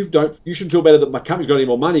 you shouldn't feel better that my company's got any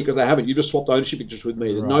more money because they haven't. You just swapped ownership interest with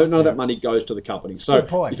me. Right, none of that money goes to the company. So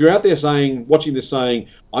if you're out there watching this saying,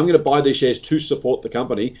 I'm going to buy these shares to support the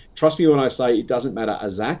company, trust me when I say it doesn't matter a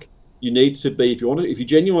Zach. You need to be, if you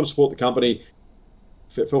genuinely want to support the company,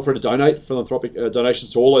 feel free to donate. Philanthropic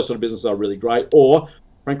donations to all those sort of businesses are really great. Or,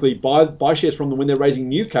 frankly, buy shares from them when they're raising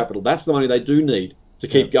new capital. That's the money they do need to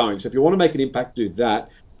keep going. So if you want to make an impact, do that.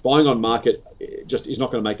 Buying on market just is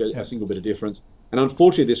not going to make a single bit of difference. And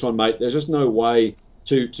unfortunately, this one, mate, there's just no way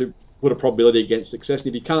to put a probability against success. And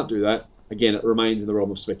if you can't do that, again, it remains in the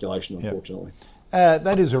realm of speculation, unfortunately.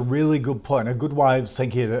 That is a really good point, a good way of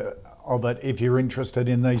thinking of it if you're interested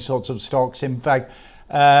in these sorts of stocks. In fact,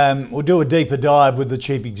 we'll do a deeper dive with the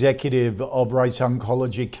Chief Executive of Race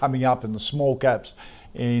Oncology coming up in the small caps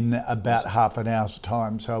in about half an hour's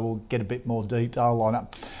time, so we'll get a bit more detail on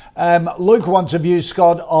it. Luke wants a view,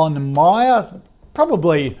 Scott, on Myer,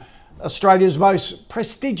 probably Australia's most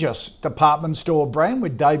prestigious department store brand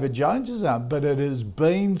with David Jones, isn't it? But it has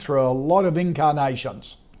been through a lot of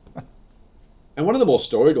incarnations. And one of the more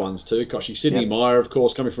storied ones too, Koshy. Sidney Myer, of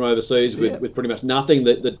course, coming from overseas with pretty much nothing.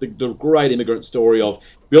 The great immigrant story of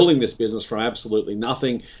building this business from absolutely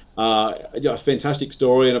nothing. A fantastic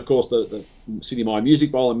story. And of course, the Sidney Myer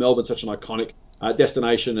Music Bowl in Melbourne, such an iconic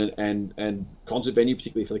destination and concert venue,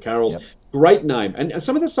 particularly for the carols. Yep. Great name. And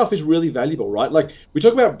some of that stuff is really valuable, right? Like, we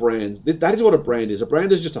talk about brands. That is what a brand is. A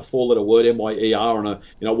brand is just a 4-letter word, M-Y-E-R, on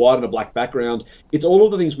a white and a black background. It's all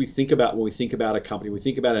of the things we think about when we think about a company. We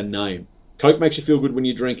think about a name. Coke makes you feel good when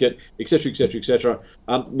you drink it, etc., etc., etc.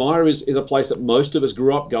 Myer is a place that most of us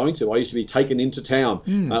grew up going to. I used to be taken into town.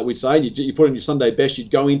 We'd say, you put on your Sunday best, you'd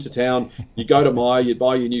go into town, you'd go to Myer, you'd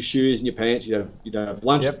buy your new shoes and your pants, you'd have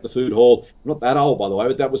lunch at the food hall. I'm not that old, by the way,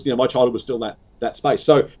 but that was, my childhood was still that space.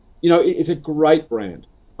 So, it's a great brand.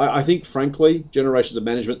 I think, frankly, generations of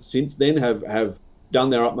management since then have done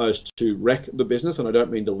their utmost to wreck the business, and I don't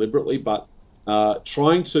mean deliberately, but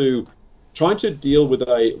trying to deal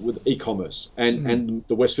with e-commerce and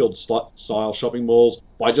the Westfield style shopping malls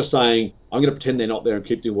by just saying, I'm going to pretend they're not there and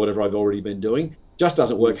keep doing whatever I've already been doing, just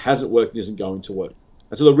doesn't work, hasn't worked, and isn't going to work.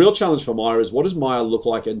 And so the real challenge for Myer is, what does Myer look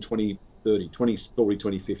like in 2030, 2040,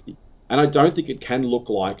 2050? And I don't think it can look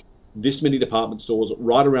like this many department stores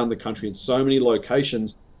right around the country in so many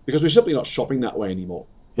locations, because we're simply not shopping that way anymore.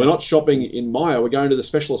 We're not shopping in Myer, we're going to the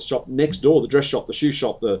specialist shop next door, the dress shop, the shoe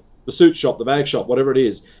shop, the suit shop, the bag shop, whatever it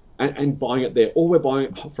is, and buying it there, or we're buying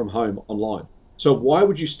it from home online. So why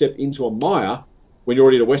would you step into a Myer when you're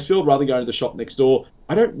already at a Westfield rather than going to the shop next door?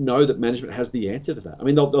 I don't know that management has the answer to that. I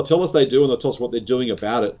mean, they'll tell us they do, and they'll tell us what they're doing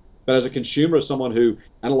about it. But as a consumer, as someone who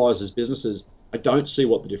analyzes businesses, I don't see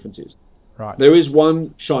what the difference is. Right. There is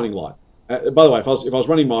one shining light. By the way, if I was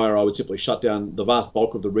running Myer, I would simply shut down the vast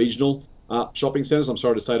bulk of the regional shopping centres. I'm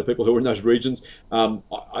sorry to say to people who are in those regions.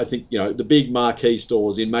 I think, the big marquee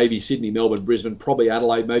stores in maybe Sydney, Melbourne, Brisbane, probably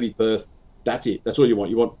Adelaide, maybe Perth. That's it. That's all you want.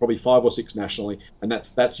 You want probably 5 or 6 nationally, and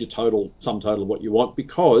that's your sum total of what you want,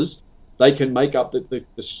 because they can make up the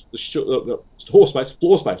floor space.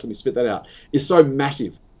 Let me spit that out. Is so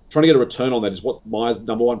massive. Trying to get a return on that is what Myer's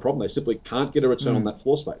number one problem. They simply can't get a return on that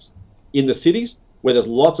floor space. In the cities where there's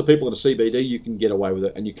lots of people in a CBD, you can get away with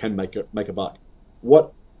it and you can make a buck.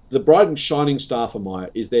 What the bright and shining star for Myer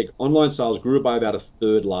is their online sales grew by about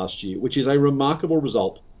 1/3 last year, which is a remarkable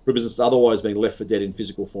result for a business otherwise being left for dead in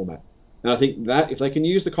physical format. And I think that if they can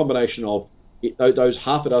use the combination of those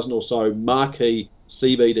half a dozen or so marquee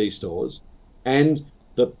CBD stores and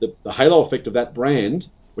the halo effect of that brand,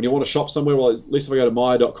 when you want to shop somewhere, well, at least if I go to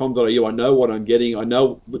myer.com.au, I know what I'm getting, I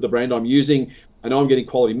know the brand I'm using, I know I'm getting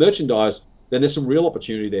quality merchandise, then there's some real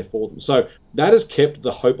opportunity there for them. So that has kept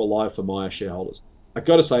the hope alive for Myer shareholders. I've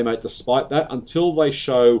got to say, mate, despite that, until they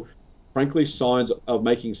show, frankly, signs of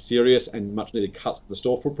making serious and much needed cuts to the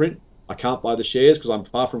store footprint, I can't buy the shares, because I'm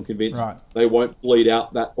far from convinced they won't bleed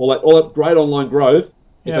out all that great online growth.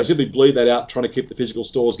 If they simply bleed that out, trying to keep the physical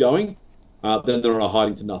stores going, then they're on a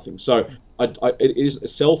hiding to nothing. So it is a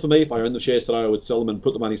sell for me. If I own the shares today, I would sell them and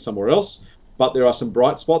put the money somewhere else. But there are some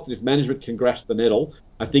bright spots, and if management can grasp the nettle,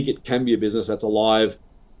 I think it can be a business that's alive,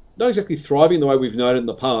 not exactly thriving the way we've known it in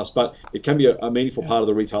the past, but it can be a meaningful part of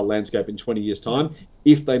the retail landscape in 20 years' time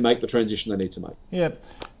if they make the transition they need to make. Yeah,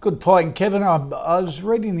 good point, Kevin. I was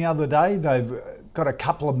reading the other day, they've got a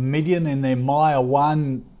couple of million in their Myer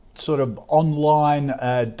One sort of online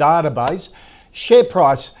database. Share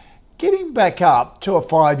price getting back up to a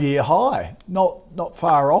 5-year high, not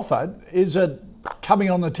far off it. Is it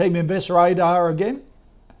coming on the Team Invest radar again?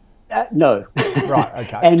 No. Right,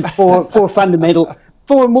 okay. And for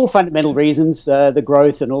more fundamental reasons, the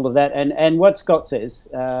growth and all of that, and what Scott says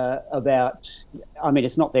about, I mean,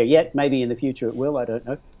 it's not there yet. Maybe in the future it will. I don't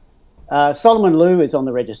know. Solomon Lew is on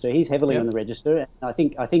the register. He's heavily on the register. And I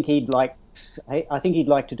think he'd like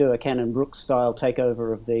to do a Cannon Brooks style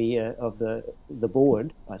takeover of the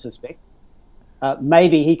board, I suspect.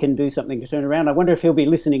 Maybe he can do something to turn around. I wonder if he'll be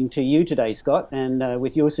listening to you today, Scott, and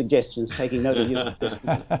with your suggestions, taking note of your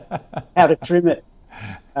suggestions, how to trim it.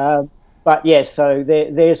 But yes, so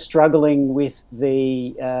they're struggling with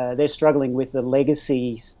the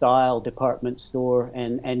legacy style department store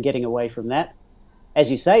and getting away from that. As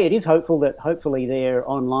you say, it is hopeful that hopefully their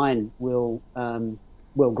online will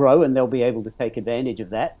grow and they'll be able to take advantage of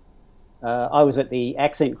that. I was at the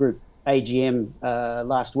Accent Group AGM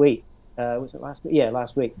last week. Was it last week? Yeah,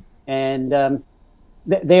 last week. And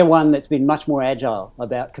they're one that's been much more agile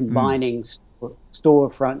about combining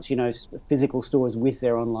storefronts, physical stores with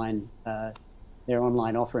their online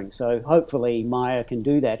offering. So hopefully Myer can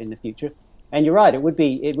do that in the future. And you're right, it would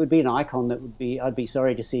be an icon that I'd be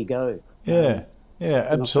sorry to see go. Yeah,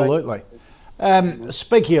 absolutely.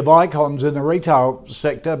 Speaking of icons in the retail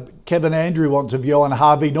sector, Kevin Andrew wants a view on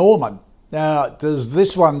Harvey Norman. Now, does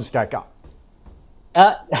this one stack up?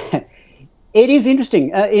 It is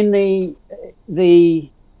interesting. In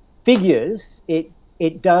the figures,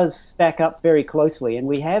 it does stack up very closely, and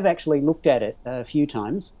we have actually looked at it a few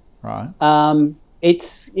times. Right.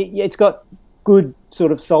 It's got good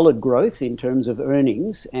sort of solid growth in terms of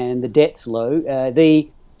earnings, and the debt's low. The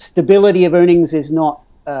stability of earnings is not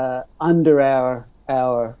under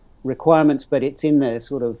our requirements, but it's in the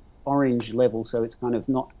sort of orange level, so it's kind of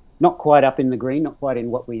not quite up in the green, not quite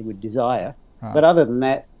in what we would desire. Right. But other than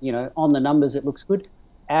that, on the numbers, it looks good.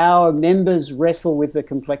 Our members wrestle with the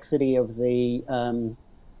complexity of the,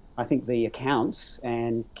 I think, the accounts,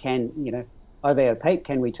 and are they opaque?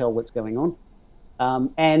 Can we tell what's going on?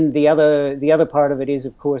 And the other part of it is,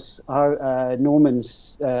 of course,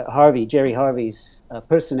 Norman's Jerry Harvey's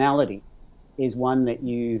personality is one that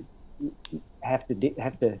you have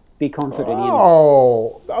to be confident in.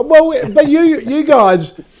 Oh, well, but you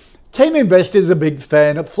guys, Team Invest is a big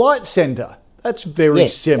fan of Flight Centre. That's very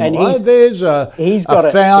similar. There's a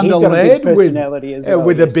founder-led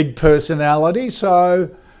with a big personality.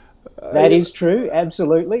 So that is true,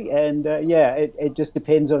 absolutely. And it just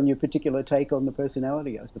depends on your particular take on the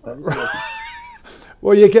personality, I suppose.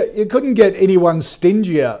 Well, you couldn't get anyone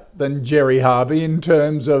stingier than Jerry Harvey in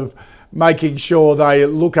terms of making sure they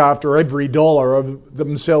look after every dollar of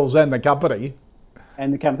themselves and the company.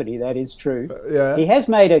 And the company, that is true. Yeah. He has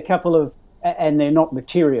made a couple of, and they're not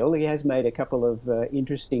material, he has made a couple of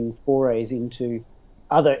interesting forays into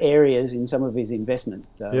other areas in some of his investments,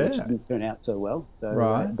 which didn't turn out so well. So,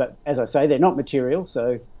 right. But as I say, they're not material,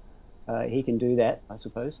 so he can do that, I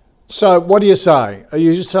suppose. So what do you say? Are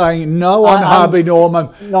you saying no on Harvey Norman?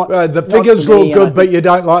 The figures look good, but you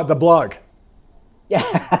don't like the bloke?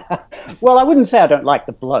 Yeah. Well, I wouldn't say I don't like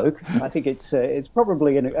the bloke. I think it's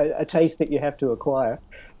probably a taste that you have to acquire.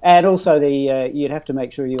 And also you'd have to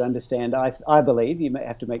make sure you understand, I believe, you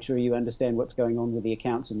have to make sure you understand what's going on with the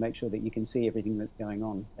accounts and make sure that you can see everything that's going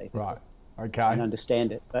on. Right, okay. And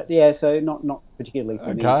understand it. But yeah, so not particularly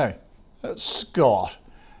for me. Okay. Scott,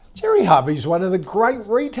 Jerry Harvey's one of the great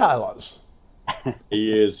retailers.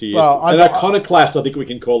 He is. Well, an iconoclast, I think we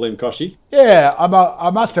can call him, Koshi. Yeah, I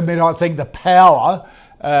must admit, I think the power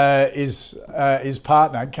is his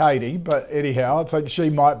partner, Katie. But anyhow, I think she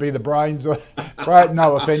might be the brains. Right?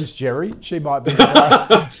 No offence, Jerry. She might be the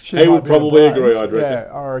brains. He would probably agree, I'd reckon.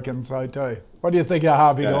 Yeah, I reckon so too. What do you think of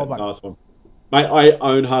Harvey Norman? Nice one. Mate, I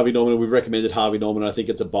own Harvey Norman. We've recommended Harvey Norman. I think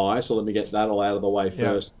it's a buy, so let me get that all out of the way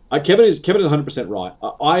first. Yeah. Kevin is 100% right.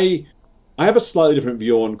 I have a slightly different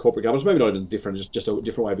view on corporate governance. Maybe not even different, just a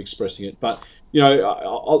different way of expressing it. But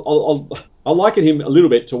I'll liken him a little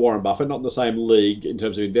bit to Warren Buffett, not in the same league in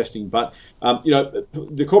terms of investing. But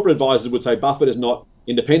the corporate advisors would say Buffett is not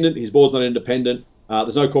independent. His board's not independent.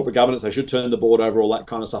 There's no corporate governance. They should turn the board over, all that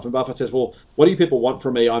kind of stuff. And Buffett says, "Well, what do you people want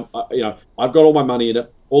from me? I've got all my money in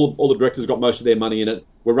it. All the directors have got most of their money in it.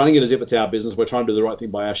 We're running it as if it's our business. We're trying to do the right thing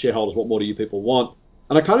by our shareholders. What more do you people want?"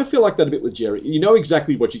 And I kind of feel like that a bit with Jerry. You know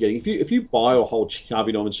exactly what you're getting. If you buy or hold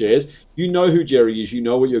Harvey Norman shares, you know who Jerry is. You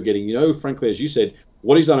know what you're getting. You know, frankly, as you said,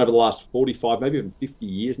 what he's done over the last 45, maybe even 50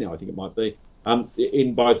 years now, I think it might be,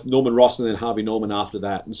 in both Norman Ross and then Harvey Norman after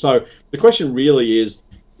that. And so the question really is,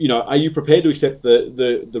 are you prepared to accept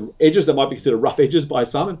the edges that might be considered rough edges by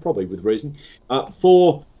some, and probably with reason,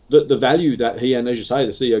 for the value that he, and as you say,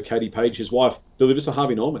 the CEO, Katie Page, his wife, delivers to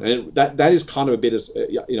Harvey Norman. And that is kind of a bit as,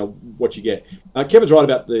 what you get. Kevin's right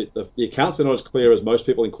about the accounts. They're not as clear as most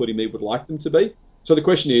people, including me, would like them to be. So the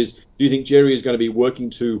question is, do you think Jerry is going to be working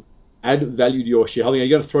to add value to your shareholding? Are you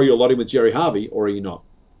going to throw your lot in with Jerry Harvey, or are you not?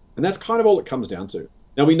 And that's kind of all it comes down to.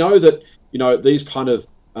 Now, we know that, these kind of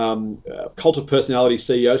cult of personality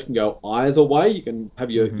CEOs can go either way. You can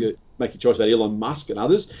have your make your choice about Elon Musk and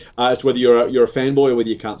others as to whether you're a fanboy or whether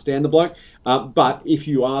you can't stand the bloke. But if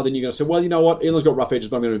you are, then you're going to say, well, you know what, Elon's got rough edges,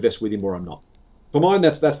 but I'm going to invest with him or I'm not. For mine,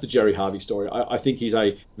 that's the Jerry Harvey story. I think he's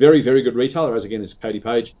a very, very good retailer, as again is Katie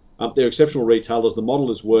Page. They're exceptional retailers. The model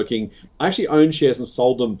is working. I actually owned shares and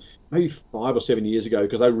sold them maybe 5 or 7 years ago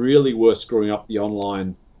because they really were screwing up the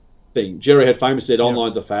online thing. Jerry had famously said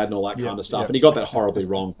online's a fad and all that kind of stuff, and he got that horribly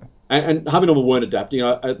wrong. And Harvey Norman weren't adapting.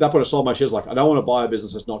 At that point, I sold my shares like, I don't want to buy a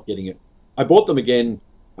business that's not getting it. I bought them again,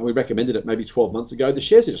 and we recommended it maybe 12 months ago. The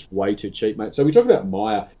shares are just way too cheap, mate. So we talk about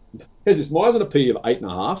Myer. Here's this. Myer's on a P of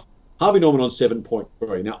 8.5. Harvey Norman on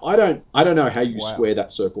 7.3. Now, I don't know how you square that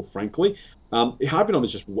circle, frankly. Harvey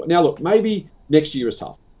Norman's just... Now, look, maybe next year is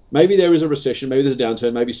tough. Maybe there is a recession. Maybe there's a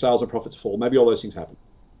downturn. Maybe sales and profits fall. Maybe all those things happen.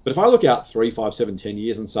 But if I look out 3, 5, 7, 10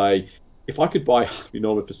 years and say, if I could buy Harvey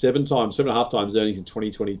Norman for 7.5 times earnings in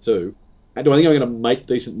 2022, and do I think I'm going to make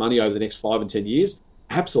decent money over the next 5 and 10 years?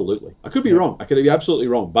 Absolutely. I could be wrong. I could be absolutely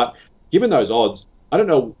wrong. But given those odds, I don't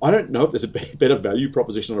know if there's a better value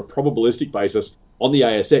proposition on a probabilistic basis on the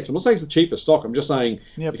ASX. I'm not saying it's the cheapest stock. I'm just saying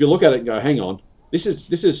if you look at it and go, hang on, This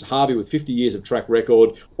is Harvey with 50 years of track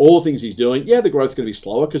record, all the things he's doing. Yeah, the growth's going to be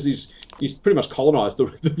slower because he's pretty much colonised the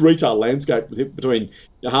retail landscape between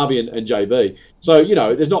Harvey and JB. So,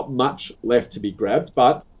 there's not much left to be grabbed,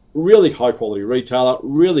 but really high-quality retailer,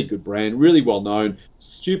 really good brand, really well-known,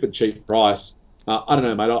 stupid cheap price. I don't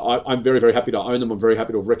know, mate. I'm very, very happy to own them. I'm very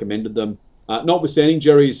happy to have recommended them. Notwithstanding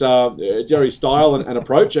Jerry's style and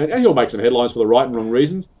approach, and he'll make some headlines for the right and wrong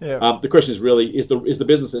reasons. Yeah. The question is really, is the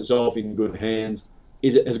business itself in good hands?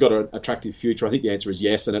 Has it got an attractive future? I think the answer is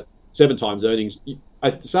yes. And at 7 times earnings,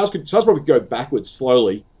 sales probably go backwards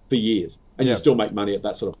slowly for years, and you still make money at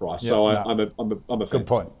that sort of price. So I'm a fan. Good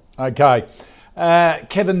point. Okay.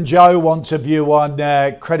 Kevin Joe wants a view on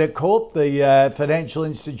Credit Corp, the financial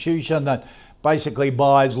institution that basically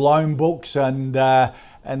buys loan books and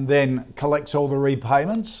then collects all the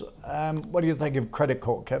repayments. What do you think of Credit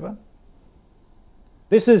Corp, Kevin?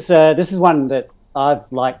 This is one that I've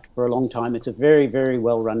liked for a long time. It's a very, very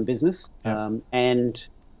well-run business, and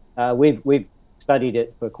we've studied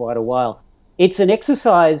it for quite a while. It's an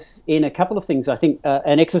exercise in a couple of things. I think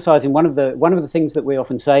an exercise in one of the things that we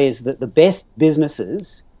often say is that the best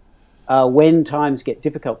businesses, when times get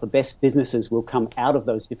difficult, the best businesses will come out of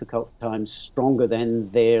those difficult times stronger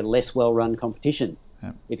than their less well-run competition,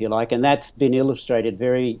 if you like. And that's been illustrated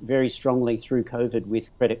very, very strongly through COVID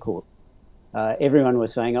with Credit Corp. Everyone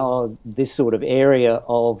was saying, this sort of area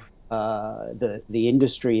of the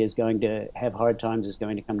industry is going to have hard times, is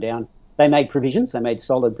going to come down. They made provisions. They made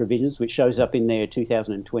solid provisions, which shows up in their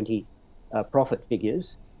 2020 profit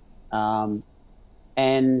figures. And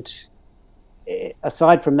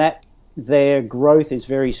aside from that, their growth is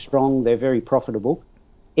very strong. They're very profitable.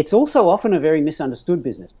 It's also often a very misunderstood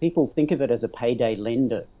business. People think of it as a payday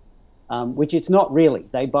lender, which it's not really.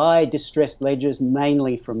 They buy distressed ledgers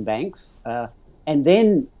mainly from banks, and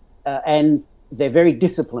they're very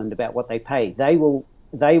disciplined about what they pay. They will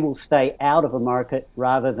stay out of a market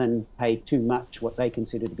rather than pay too much, what they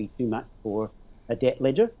consider to be too much for a debt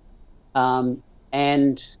ledger.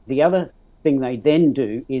 And the other thing they then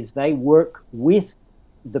do is they work with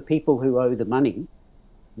the people who owe the money,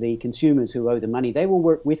 the consumers who owe the money. They will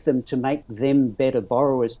work with them to make them better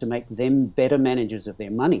borrowers, to make them better managers of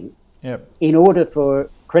their money, in order for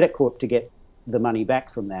Credit Corp to get the money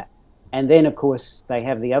back from that. And then, of course, they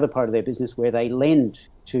have the other part of their business where they lend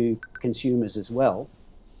to consumers as well.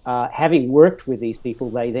 Having worked with these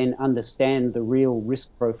people, they then understand the real risk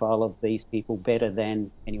profile of these people better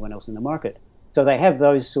than anyone else in the market. So they have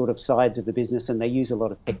those sort of sides of the business, and they use a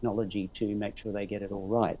lot of technology to make sure they get it all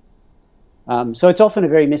right. So it's often a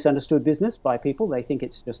very misunderstood business by people. They think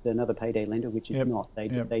it's just another payday lender, which is not. They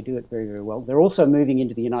do it very, very well. They're also moving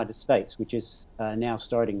into the United States, which is now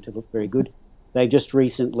starting to look very good. They just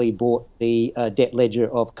recently bought the debt ledger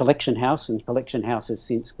of Collection House, and Collection House has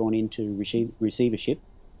since gone into receivership.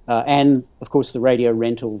 And, of course, the radio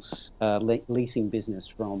rentals leasing business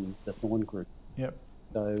from the Thorn Group.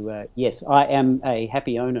 So, yes, I am a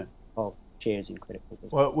happy owner of shares in Credit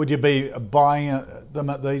Corp. Well, would you be buying them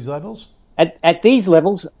at these levels? At these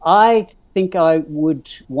levels, I think I would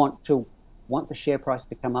want the share price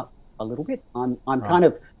to come up a little bit. I'm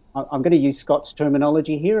going to use Scott's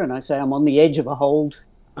terminology here, and I say I'm on the edge of a hold,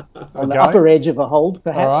 on the upper edge of a hold,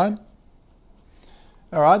 perhaps.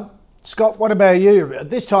 All right. Scott, what about you? At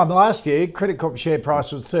this time last year, Credit Corp share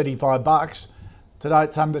price was $35. Today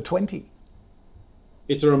it's under 20.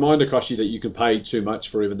 It's a reminder, Koshi, that you can pay too much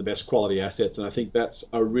for even the best quality assets, and I think that's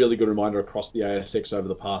a really good reminder across the ASX over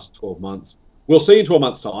the past 12 months. We'll see in 12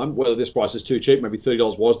 months' time whether this price is too cheap. Maybe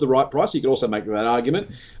 $30 was the right price. You could also make that argument.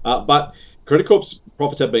 But Credit Corp's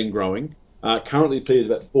profits have been growing. Currently, P is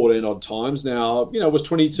about 14 odd times. Now, was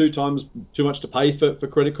 22 times too much to pay for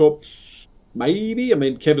Credit Corp? Maybe. I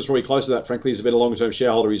mean, Kev is probably closer to that. Frankly, he's a bit of a longer-term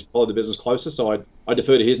shareholder. He's followed the business closer, so I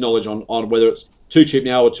defer to his knowledge on whether it's too cheap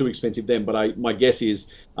now or too expensive then. But my guess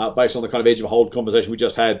is, based on the kind of edge of a hold conversation we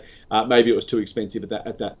just had, maybe it was too expensive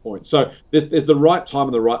at that point. So there's the right time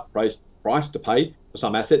and the right price to pay for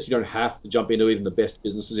some assets. You don't have to jump into even the best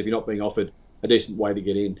businesses if you're not being offered a decent way to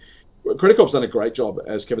get in. Credit Corp's done a great job,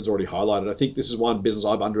 as Kevin's already highlighted. I think this is one business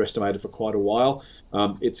I've underestimated for quite a while.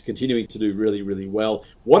 It's continuing to do really, really well.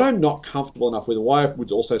 What I'm not comfortable enough with, and why I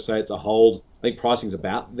would also say it's a hold, I think pricing's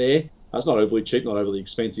about there. It's not overly cheap, not overly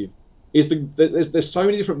expensive. Is there's so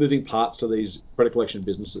many different moving parts to these credit collection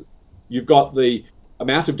businesses. You've got the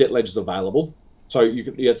amount of debt ledgers available. So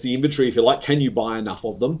it's the inventory, if you like. Can you buy enough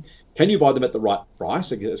of them? Can you buy them at the right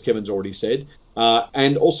price, as Kevin's already said?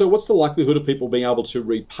 And also, what's the likelihood of people being able to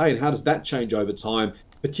repay, and how does that change over time,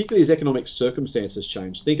 particularly as economic circumstances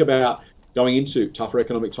change? Think about going into tougher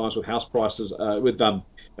economic times with house prices, with home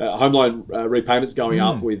loan repayments going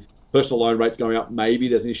up, with personal loan rates going up. Maybe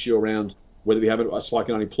there's an issue around whether we have a spike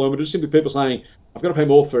in unemployment, or just simply people saying, I've got to pay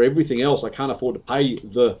more for everything else. I can't afford to pay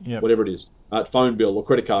the whatever it is, phone bill or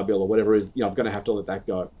credit card bill or whatever it is. I'm going to have to let that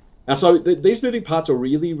go. And so these moving parts are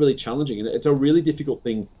really, really challenging, and it's a really difficult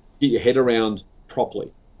thing to get your head around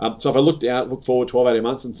properly. So if I look forward 12, 18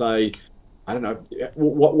 months and say, I don't know,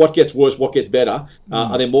 what gets worse, what gets better?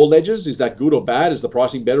 Are there more ledgers? Is that good or bad? Is the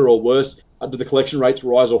pricing better or worse? Do the collection rates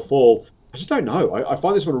rise or fall? I just don't know. I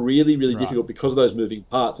find this one really, really difficult because of those moving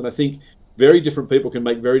parts. And I think very different people can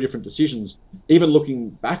make very different decisions, even looking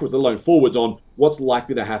backwards, let alone forwards, on what's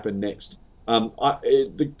likely to happen next.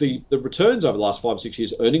 The returns over the last 5 or 6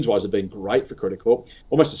 years, earnings-wise, have been great for Credit Corp.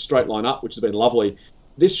 Almost a straight line up, which has been lovely.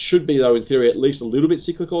 This should be, though, in theory, at least a little bit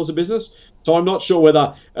cyclical as a business. So I'm not sure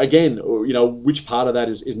whether, again, which part of that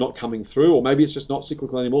is not coming through, or maybe it's just not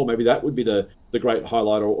cyclical anymore. Maybe that would be the great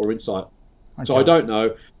highlight or insight. Okay. So I don't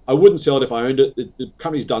know. I wouldn't sell it if I owned it. The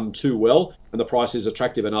company's done too well, and the price is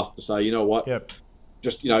attractive enough to say, you know what,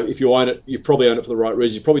 just, if you own it, you probably own it for the right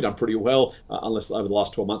reasons. You've probably done pretty well, unless over the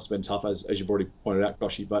last 12 months it's been tough, as you've already pointed out,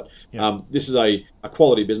 Koshi. But this is a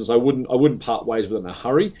quality business. I wouldn't part ways with it in a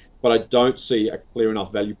hurry, but I don't see a clear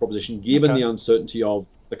enough value proposition given the uncertainty of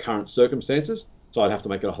the current circumstances. So I'd have to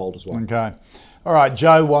make it a hold as well. Okay. All right,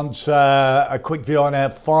 Joe wants a quick view on our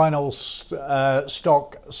final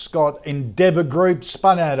stock, Scott. Endeavour Group,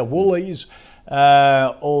 spun out of Woolies,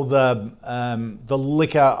 all the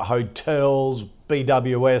liquor, hotels,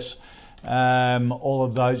 BWS, all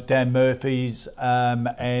of those, Dan Murphy's,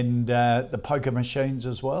 and the poker machines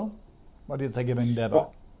as well. What do you think of Endeavour?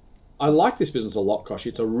 Well, I like this business a lot, Kosh.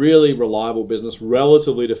 It's a really reliable business,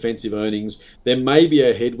 relatively defensive earnings. There may be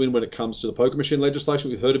a headwind when it comes to the poker machine legislation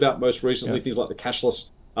we've heard about most recently, things like the cashless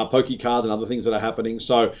pokey cards and other things that are happening.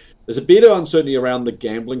 So there's a bit of uncertainty around the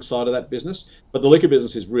gambling side of that business, but the liquor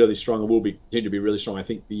business is really strong and will continue to be really strong, I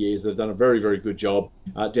think, for years. They've done a very, very good job.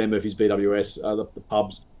 Dan Murphy's, BWS, the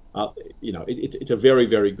pubs, it's a very,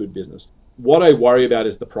 very good business. What I worry about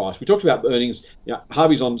is the price. We talked about earnings.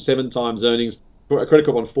 Harvey's on 7 times earnings. Credit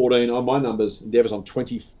Corp on 14. On my numbers, Endeavour's on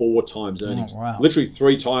 24 times earnings. Oh, wow. Literally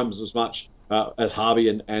 3 times as much as Harvey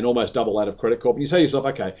and almost double that of Credit Corp. And you say to yourself,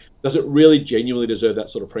 okay, does it really genuinely deserve that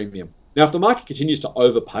sort of premium? Now, if the market continues to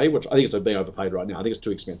overpay, which I think it's being overpaid right now, I think it's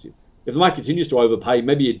too expensive. If the market continues to overpay,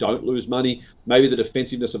 maybe you don't lose money. Maybe the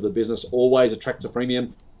defensiveness of the business always attracts a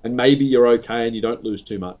premium, and maybe you're okay and you don't lose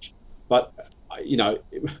too much. But,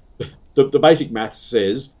 the basic maths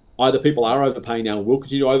says either people are overpaying now and will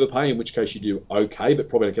continue to overpay, in which case you do okay, but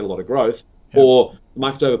probably don't get a lot of growth, or the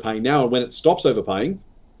market's overpaying now, and when it stops overpaying,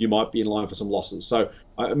 you might be in line for some losses. So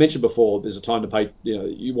I mentioned before, there's a time to pay,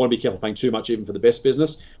 you want to be careful paying too much even for the best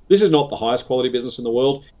business. This is not the highest quality business in the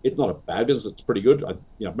world. It's not a bad business. It's pretty good.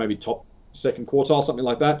 Maybe top second quartile, something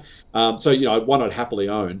like that. One I'd happily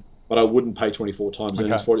own, but I wouldn't pay 24 times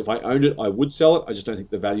earnings for it. If I owned it, I would sell it. I just don't think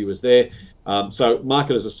the value is there. So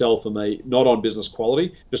market as a sell for me, not on business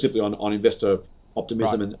quality, just simply on investor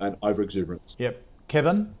optimism and over exuberance. Yep.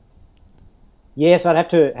 Kevin? Yes, I'd have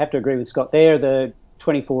to agree with Scott there. The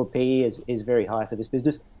 24 PE is very high for this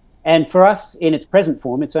business. And for us, in its present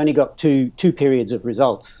form, it's only got two periods of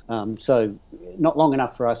results. So not long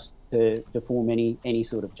enough for us to form any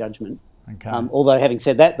sort of judgment. Okay. Although having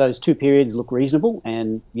said that, those 2 periods look reasonable,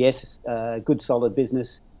 and yes, good solid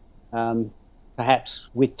business. Perhaps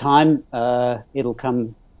with time, it'll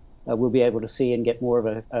come. We'll be able to see and get more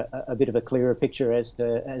of a bit of a clearer picture as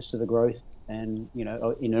to the growth and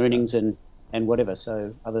in earnings and whatever.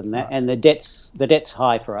 So other than that, and the debt's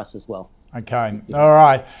high for us as well. Okay. All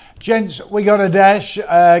right. Gents, we got a dash.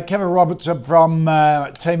 Kevin Robertson from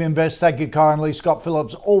Team Invest, thank you kindly. Scott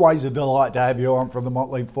Phillips, always a delight to have you on from the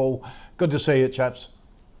Motley Fool. Good to see you, chaps.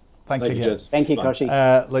 Thanks again. Thank you, Koshi.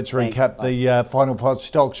 Let's recap the final 5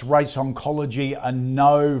 stocks. Race Oncology, a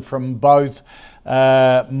no from both.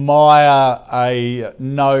 Myer, a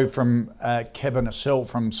no from Kevin, a sell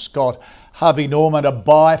from Scott. Harvey Norman, a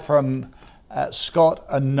buy from Scott,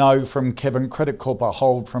 a no from Kevin. Credit Corp, a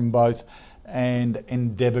hold from both. And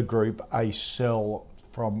Endeavour Group, a sell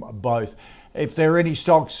from both. If there are any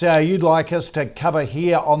stocks you'd like us to cover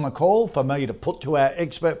here on the call for me to put to our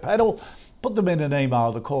expert panel, put them in an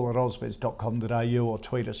email, thecall@ausbiz.com.au, or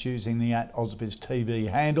tweet us using the @AusbizTV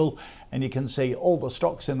handle. And you can see all the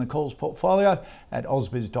stocks in the calls portfolio at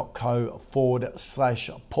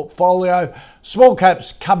ausbiz.co/portfolio. Small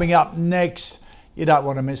caps coming up next. You don't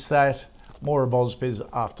want to miss that. More of Ausbiz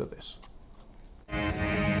after this.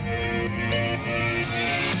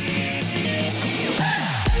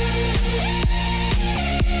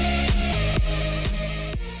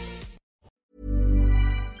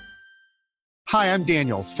 Hi, I'm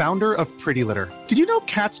Daniel, founder of Pretty Litter. Did you know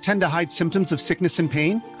cats tend to hide symptoms of sickness and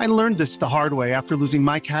pain? I learned this the hard way after losing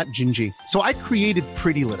my cat, Gingy. So I created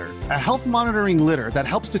Pretty Litter, a health monitoring litter that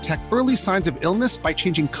helps detect early signs of illness by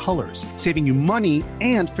changing colors, saving you money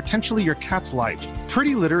and potentially your cat's life.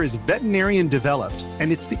 Pretty Litter is veterinarian developed,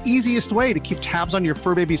 and it's the easiest way to keep tabs on your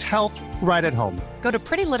fur baby's health right at home. Go to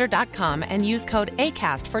prettylitter.com and use code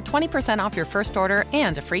ACAST for 20% off your first order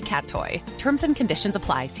and a free cat toy. Terms and conditions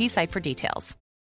apply. See site for details.